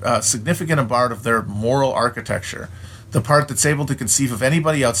part of their moral architecture, the part that's able to conceive of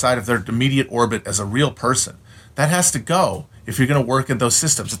anybody outside of their immediate orbit as a real person, that has to go if you're going to work in those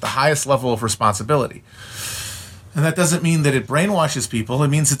systems at the highest level of responsibility. And that doesn't mean that it brainwashes people. It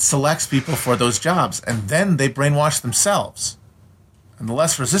means it selects people for those jobs. And then they brainwash themselves. And the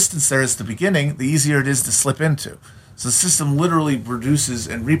less resistance there is at the beginning, the easier it is to slip into. So the system literally produces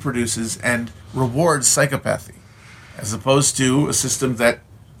and reproduces and rewards psychopathy, as opposed to a system that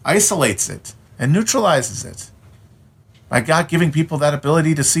isolates it and neutralizes it by God giving people that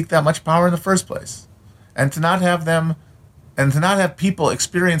ability to seek that much power in the first place, and to not have people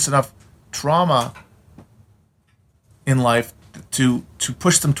experience enough trauma in life to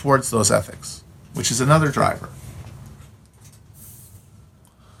push them towards those ethics, which is another driver.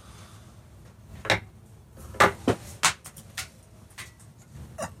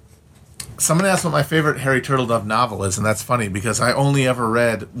 Someone asked what my favorite Harry Turtledove novel is, and that's funny because I only ever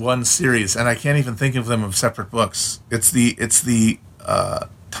read one series, and I can't even think of them as separate books. It's the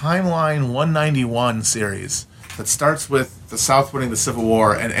Timeline 191 series that starts with the South winning the Civil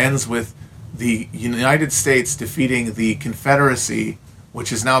War and ends with the United States defeating the Confederacy,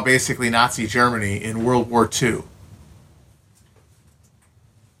 which is now basically Nazi Germany, in World War II.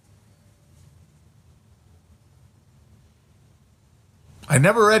 I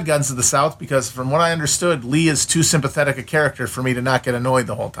never read Guns of the South because, from what I understood, Lee is too sympathetic a character for me to not get annoyed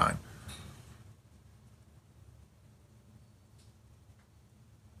the whole time.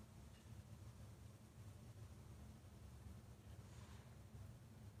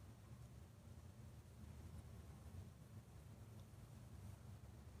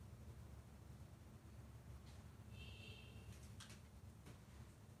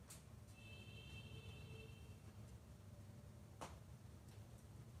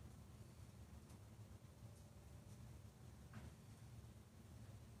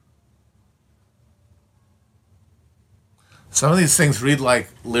 Some of these things read like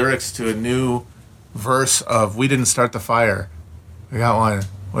lyrics to a new verse of We Didn't Start the Fire. I got one.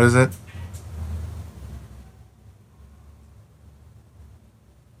 What is it?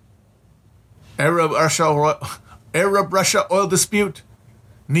 Arab-Russia oil dispute.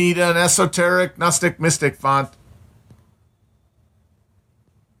 Need an esoteric Gnostic mystic font.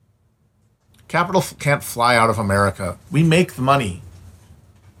 Capital can't fly out of America. We make the money.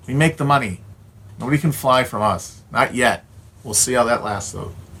 We make the money. Nobody can fly from us. Not yet. We'll see how that lasts,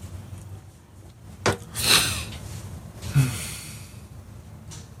 though.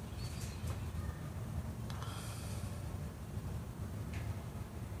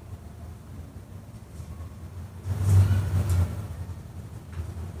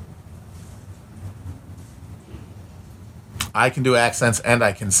 I can do accents and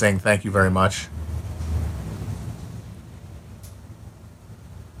I can sing. Thank you very much.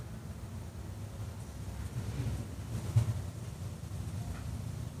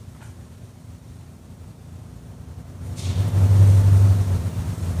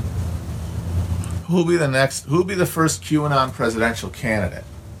 Who'll be the first QAnon presidential candidate?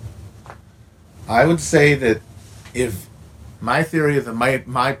 I would say that if my theory of the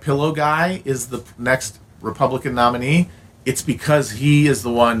my pillow guy is the next Republican nominee, it's because he is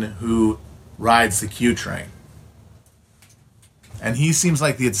the one who rides the Q train. And he seems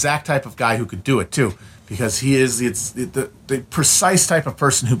like the exact type of guy who could do it too, because he is the precise type of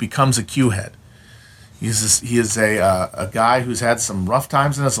person who becomes a Q head. He is a guy who's had some rough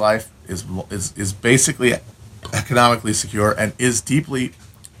times in his life, is basically economically secure, and is deeply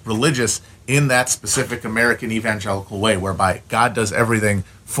religious in that specific American evangelical way, whereby God does everything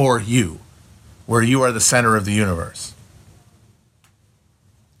for you, where you are the center of the universe.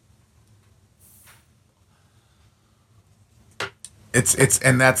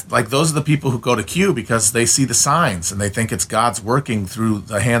 And that's like, those are the people who go to Q because they see the signs and they think it's God's working through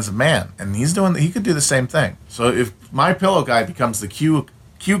the hands of man. And he could do the same thing. So if My Pillow guy becomes the Q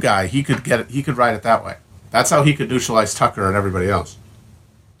guy, he could ride it that way. That's how he could neutralize Tucker and everybody else.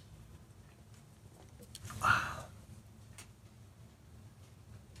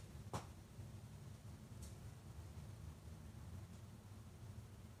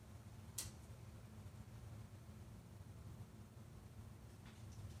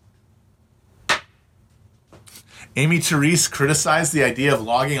 Amy Therese criticized the idea of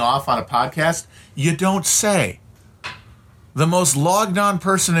logging off on a podcast. You don't say. The most logged on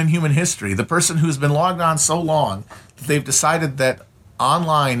person in human history, the person who's been logged on so long that they've decided that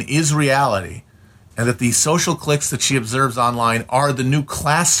online is reality and that the social cliques that she observes online are the new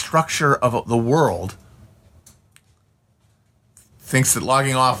class structure of the world, thinks that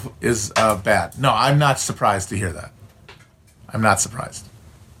logging off is bad. No, I'm not surprised to hear that. I'm not surprised.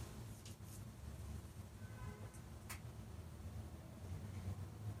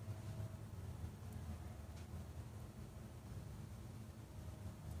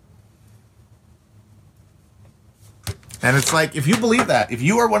 And it's like, if you believe that, if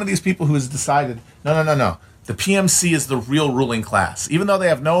you are one of these people who has decided, no, the PMC is the real ruling class, even though they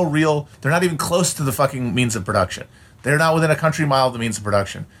have they're not even close to the fucking means of production. They're not within a country mile of the means of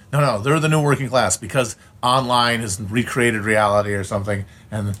production. No, they're the new working class because online has recreated reality or something,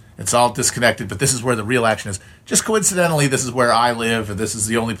 and it's all disconnected, but this is where the real action is. Just coincidentally, this is where I live, and this is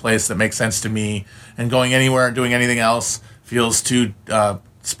the only place that makes sense to me, and going anywhere and doing anything else feels too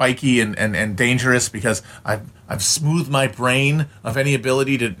spiky and dangerous because I've smoothed my brain of any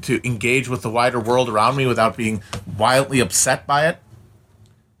ability to engage with the wider world around me without being wildly upset by it.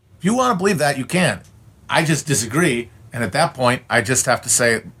 If you want to believe that, you can. I just disagree, and at that point, I just have to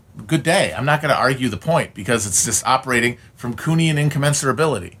say, good day. I'm not going to argue the point because it's just operating from Kuhnian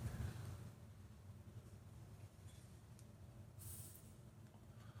incommensurability.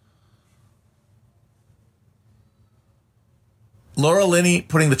 Laura Linney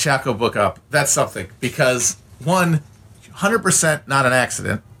putting the Chaco book up, that's something. Because, 100% not an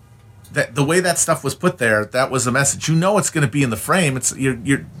accident. That the way that stuff was put there, that was a message. You know it's going to be in the frame.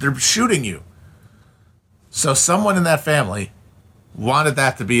 They're shooting you. So someone in that family wanted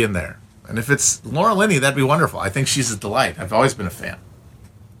that to be in there. And if it's Laura Linney, that'd be wonderful. I think she's a delight. I've always been a fan.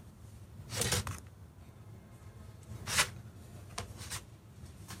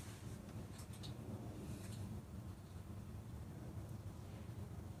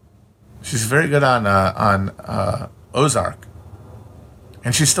 She's very good on Ozark.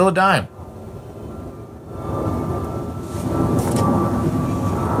 And she's still a dime.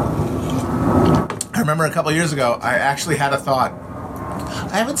 I remember a couple of years ago, I actually had a thought.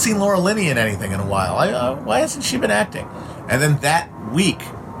 I haven't seen Laura Linney in anything in a while. Why hasn't she been acting? And then that week,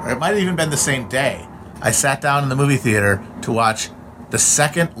 or it might have even been the same day, I sat down in the movie theater to watch the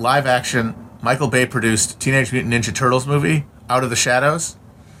second live-action Michael Bay-produced Teenage Mutant Ninja Turtles movie, Out of the Shadows.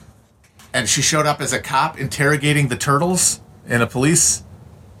 And she showed up as a cop interrogating the turtles in a police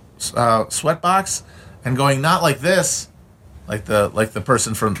sweatbox and going, not like this, like the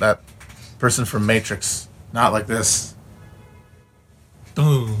person from Matrix, not like this.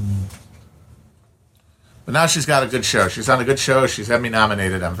 Boom. But now she's got a good show. She's on a good show. She's Emmy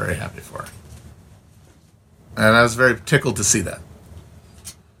nominated. I'm very happy for her. And I was very tickled to see that.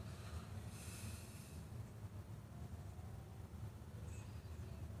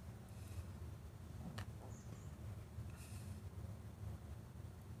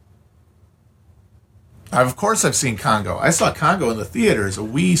 Of course I've seen Congo. I saw Congo in the theater as a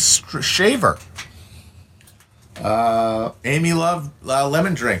wee shaver. Amy Love,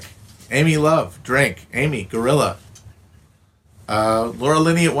 lemon drink. Amy Love, drink. Amy, gorilla. Laura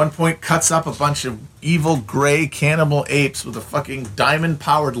Linney at one point cuts up a bunch of evil gray cannibal apes with a fucking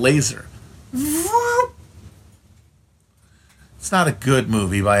diamond-powered laser. It's not a good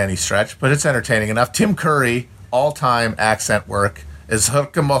movie by any stretch, but it's entertaining enough. Tim Curry, all-time accent work, is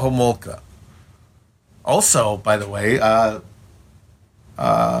Hurka Mohomolka. Also, by the way, Delroy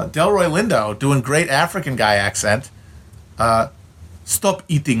Lindo doing great African guy accent. Stop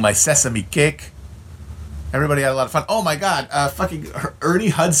eating my sesame cake. Everybody had a lot of fun. Oh my God, fucking Ernie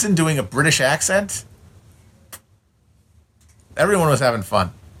Hudson doing a British accent. Everyone was having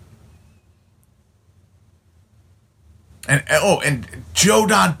fun. And Joe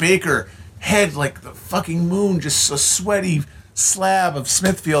Don Baker, head like the fucking moon, just a sweaty slab of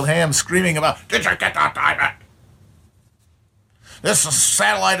Smithfield ham screaming about, did you get that diamond? This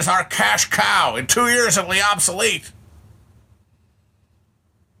satellite is our cash cow. In 2 years it'll be obsolete.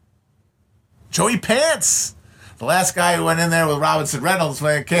 Joey Pants. The last guy who went in there with Robinson Reynolds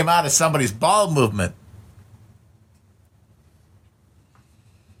when it came out of somebody's bowel movement.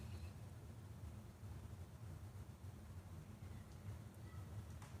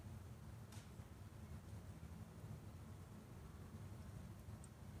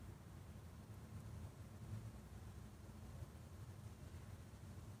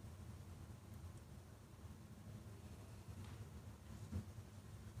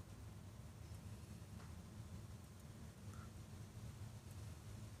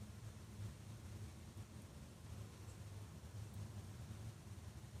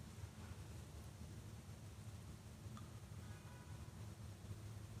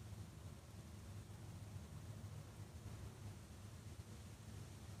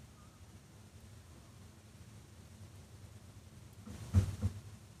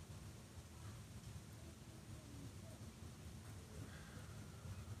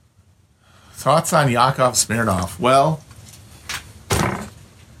 Thoughts on Yakov Smirnov? Well,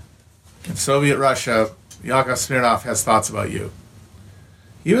 in Soviet Russia, Yakov Smirnov has thoughts about you.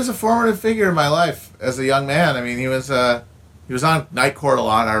 He was a formative figure in my life as a young man. I mean, he was on Night Court a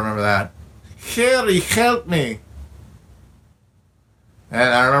lot. I remember that. Harry, help me!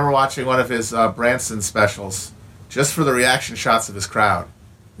 And I remember watching one of his Branson specials just for the reaction shots of his crowd.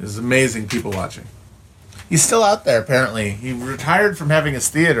 It was amazing people watching. He's still out there, apparently. He retired from having his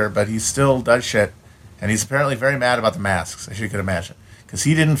theater, but he still does shit. And he's apparently very mad about the masks, as you could imagine. Because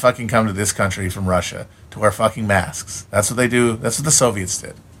he didn't fucking come to this country from Russia to wear fucking masks. That's what they do. That's what the Soviets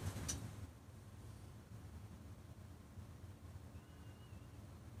did.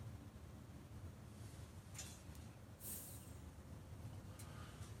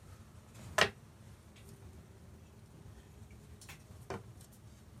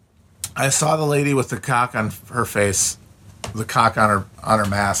 I saw the lady with the cock on her face, the cock on her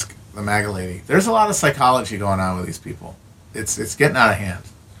mask, the MAGA lady. There's a lot of psychology going on with these people. It's getting out of hand.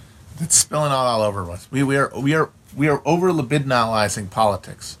 It's spilling out all over us. We are over libidinalizing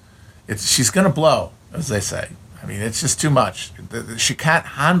politics. She's gonna blow, as they say. I mean, it's just too much. She can't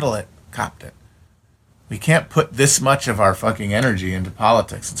handle it, Captain. We can't put this much of our fucking energy into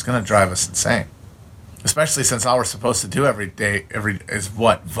politics. It's gonna drive us insane. Especially since all we're supposed to do every day is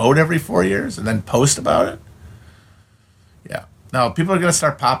what? Vote every 4 years and then post about it? Yeah. No, people are going to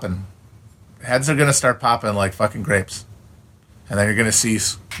start popping. Heads are going to start popping like fucking grapes. And then you're going to see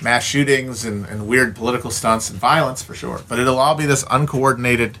mass shootings and weird political stunts and violence for sure. But it'll all be this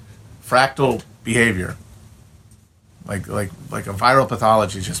uncoordinated fractal behavior. Like a viral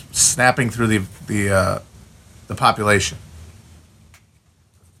pathology just snapping through the population.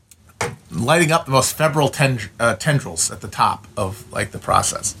 Lighting up the most febrile tendrils at the top of like the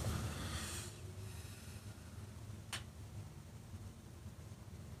process.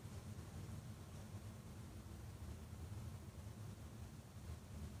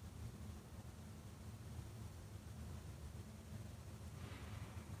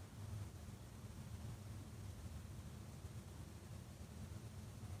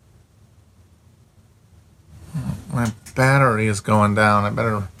 My battery is going down. I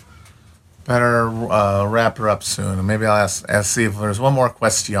better wrap her up soon, and maybe I'll see if there's one more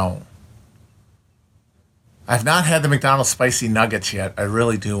question. I've not had the McDonald's spicy nuggets yet. I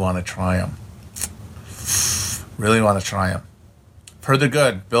really do want to try them. Really want to try them. Heard they're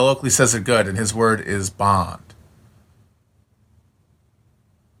good. Bill Oakley says they're good, and his word is bond.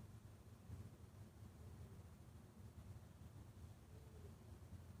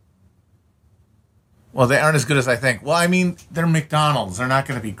 Well, they aren't as good as I think. Well, I mean, they're McDonald's. They're not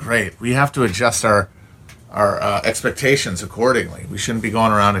going to be great. We have to adjust our expectations accordingly. We shouldn't be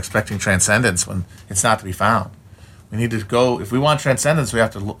going around expecting transcendence when it's not to be found. We need to go, if we want transcendence, we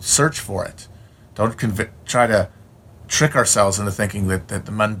have to search for it. Don't try to trick ourselves into thinking that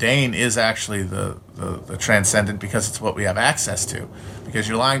the mundane is actually the transcendent because it's what we have access to. Because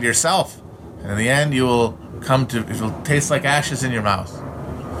you're lying to yourself. And in the end, it will taste like ashes in your mouth.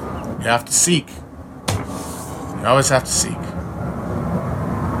 You have to seek. You always have to seek.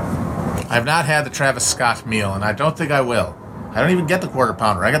 I've not had the Travis Scott meal, and I don't think I will. I don't even get the Quarter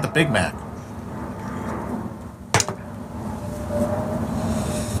Pounder. I got the Big Mac.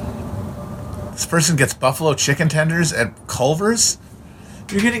 This person gets buffalo chicken tenders at Culver's?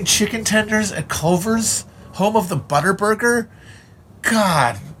 You're getting chicken tenders at Culver's? Home of the Butter Burger?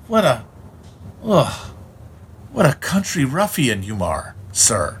 God, what a country ruffian you are,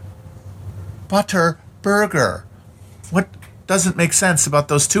 sir. Butter Burger. What doesn't make sense about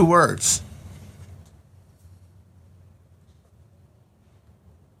those two words?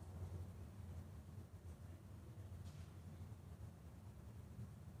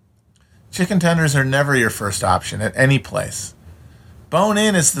 Chicken tenders are never your first option at any place.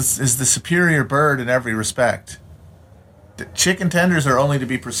 Bone-in is the superior bird in every respect. The chicken tenders are only to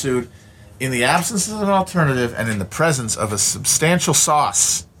be pursued in the absence of an alternative and in the presence of a substantial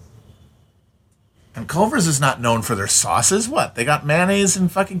sauce. And Culver's is not known for their sauces. What? They got mayonnaise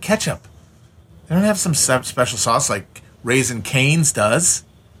and fucking ketchup. They don't have some special sauce like Raising Cane's does.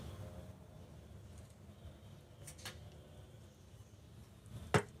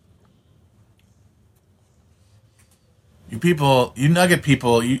 You people, you nugget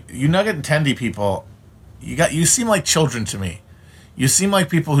people, you nugget and tendy people, you seem like children to me. You seem like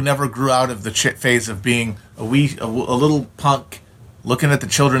people who never grew out of the phase of being a little punk looking at the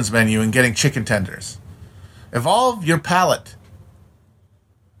children's menu and getting chicken tenders. Evolve your palate.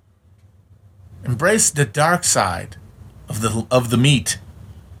 Embrace the dark side of the meat.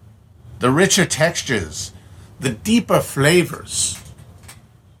 The richer textures, the deeper flavors,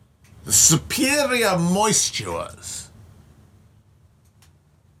 the superior moistures.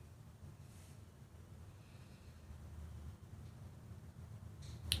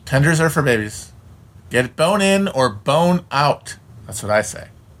 Tenders are for babies. Get it bone in or bone out. That's what I say.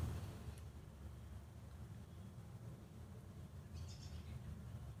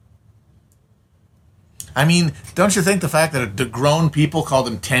 I mean, don't you think the fact that the grown people call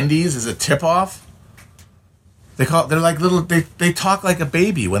them tendies is a tip-off? They're like little. They talk like a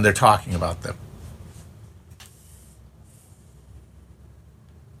baby when they're talking about them.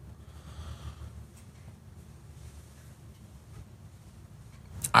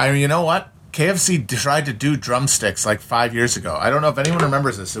 You know what? KFC tried to do drumsticks like 5 years ago. I don't know if anyone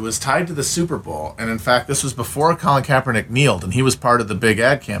remembers this. It was tied to the Super Bowl, and in fact, this was before Colin Kaepernick kneeled, and he was part of the big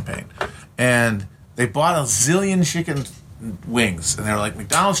ad campaign. And they bought a zillion chicken wings, and they were like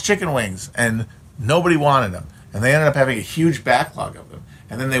McDonald's chicken wings, and nobody wanted them. And they ended up having a huge backlog of them.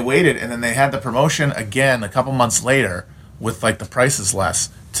 And then they waited, and then they had the promotion again a couple months later with like the prices less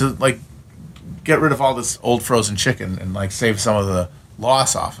to like get rid of all this old frozen chicken and like save some of the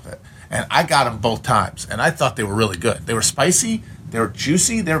loss off of it. And I got them both times, and I thought they were really good. They were spicy, they were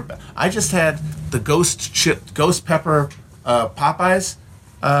juicy. I just had the ghost pepper Popeyes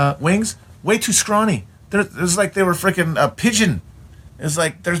wings, way too scrawny. It was like they were freaking a pigeon. It was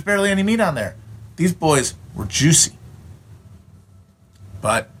like there's barely any meat on there. These boys were juicy,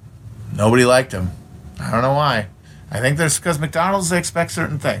 but nobody liked them. I don't know why. I think there's because McDonald's, they expect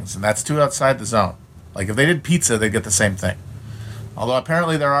certain things, and that's too outside the zone. Like if they did pizza, they'd get the same thing. Although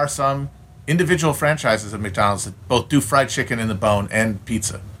apparently there are some individual franchises at McDonald's that both do fried chicken in the bone and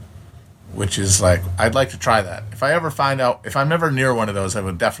pizza, which is like, I'd like to try that. If I'm ever near one of those, I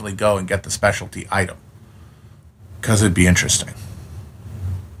would definitely go and get the specialty item because it'd be interesting.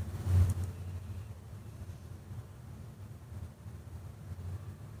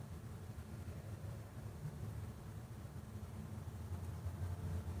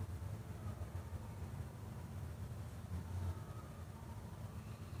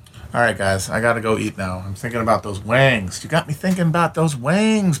 All right, guys, I got to go eat now. I'm thinking about those wings. You got me thinking about those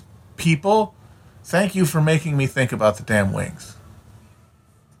wings, people. Thank you for making me think about the damn wings.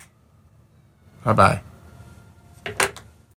 Bye-bye.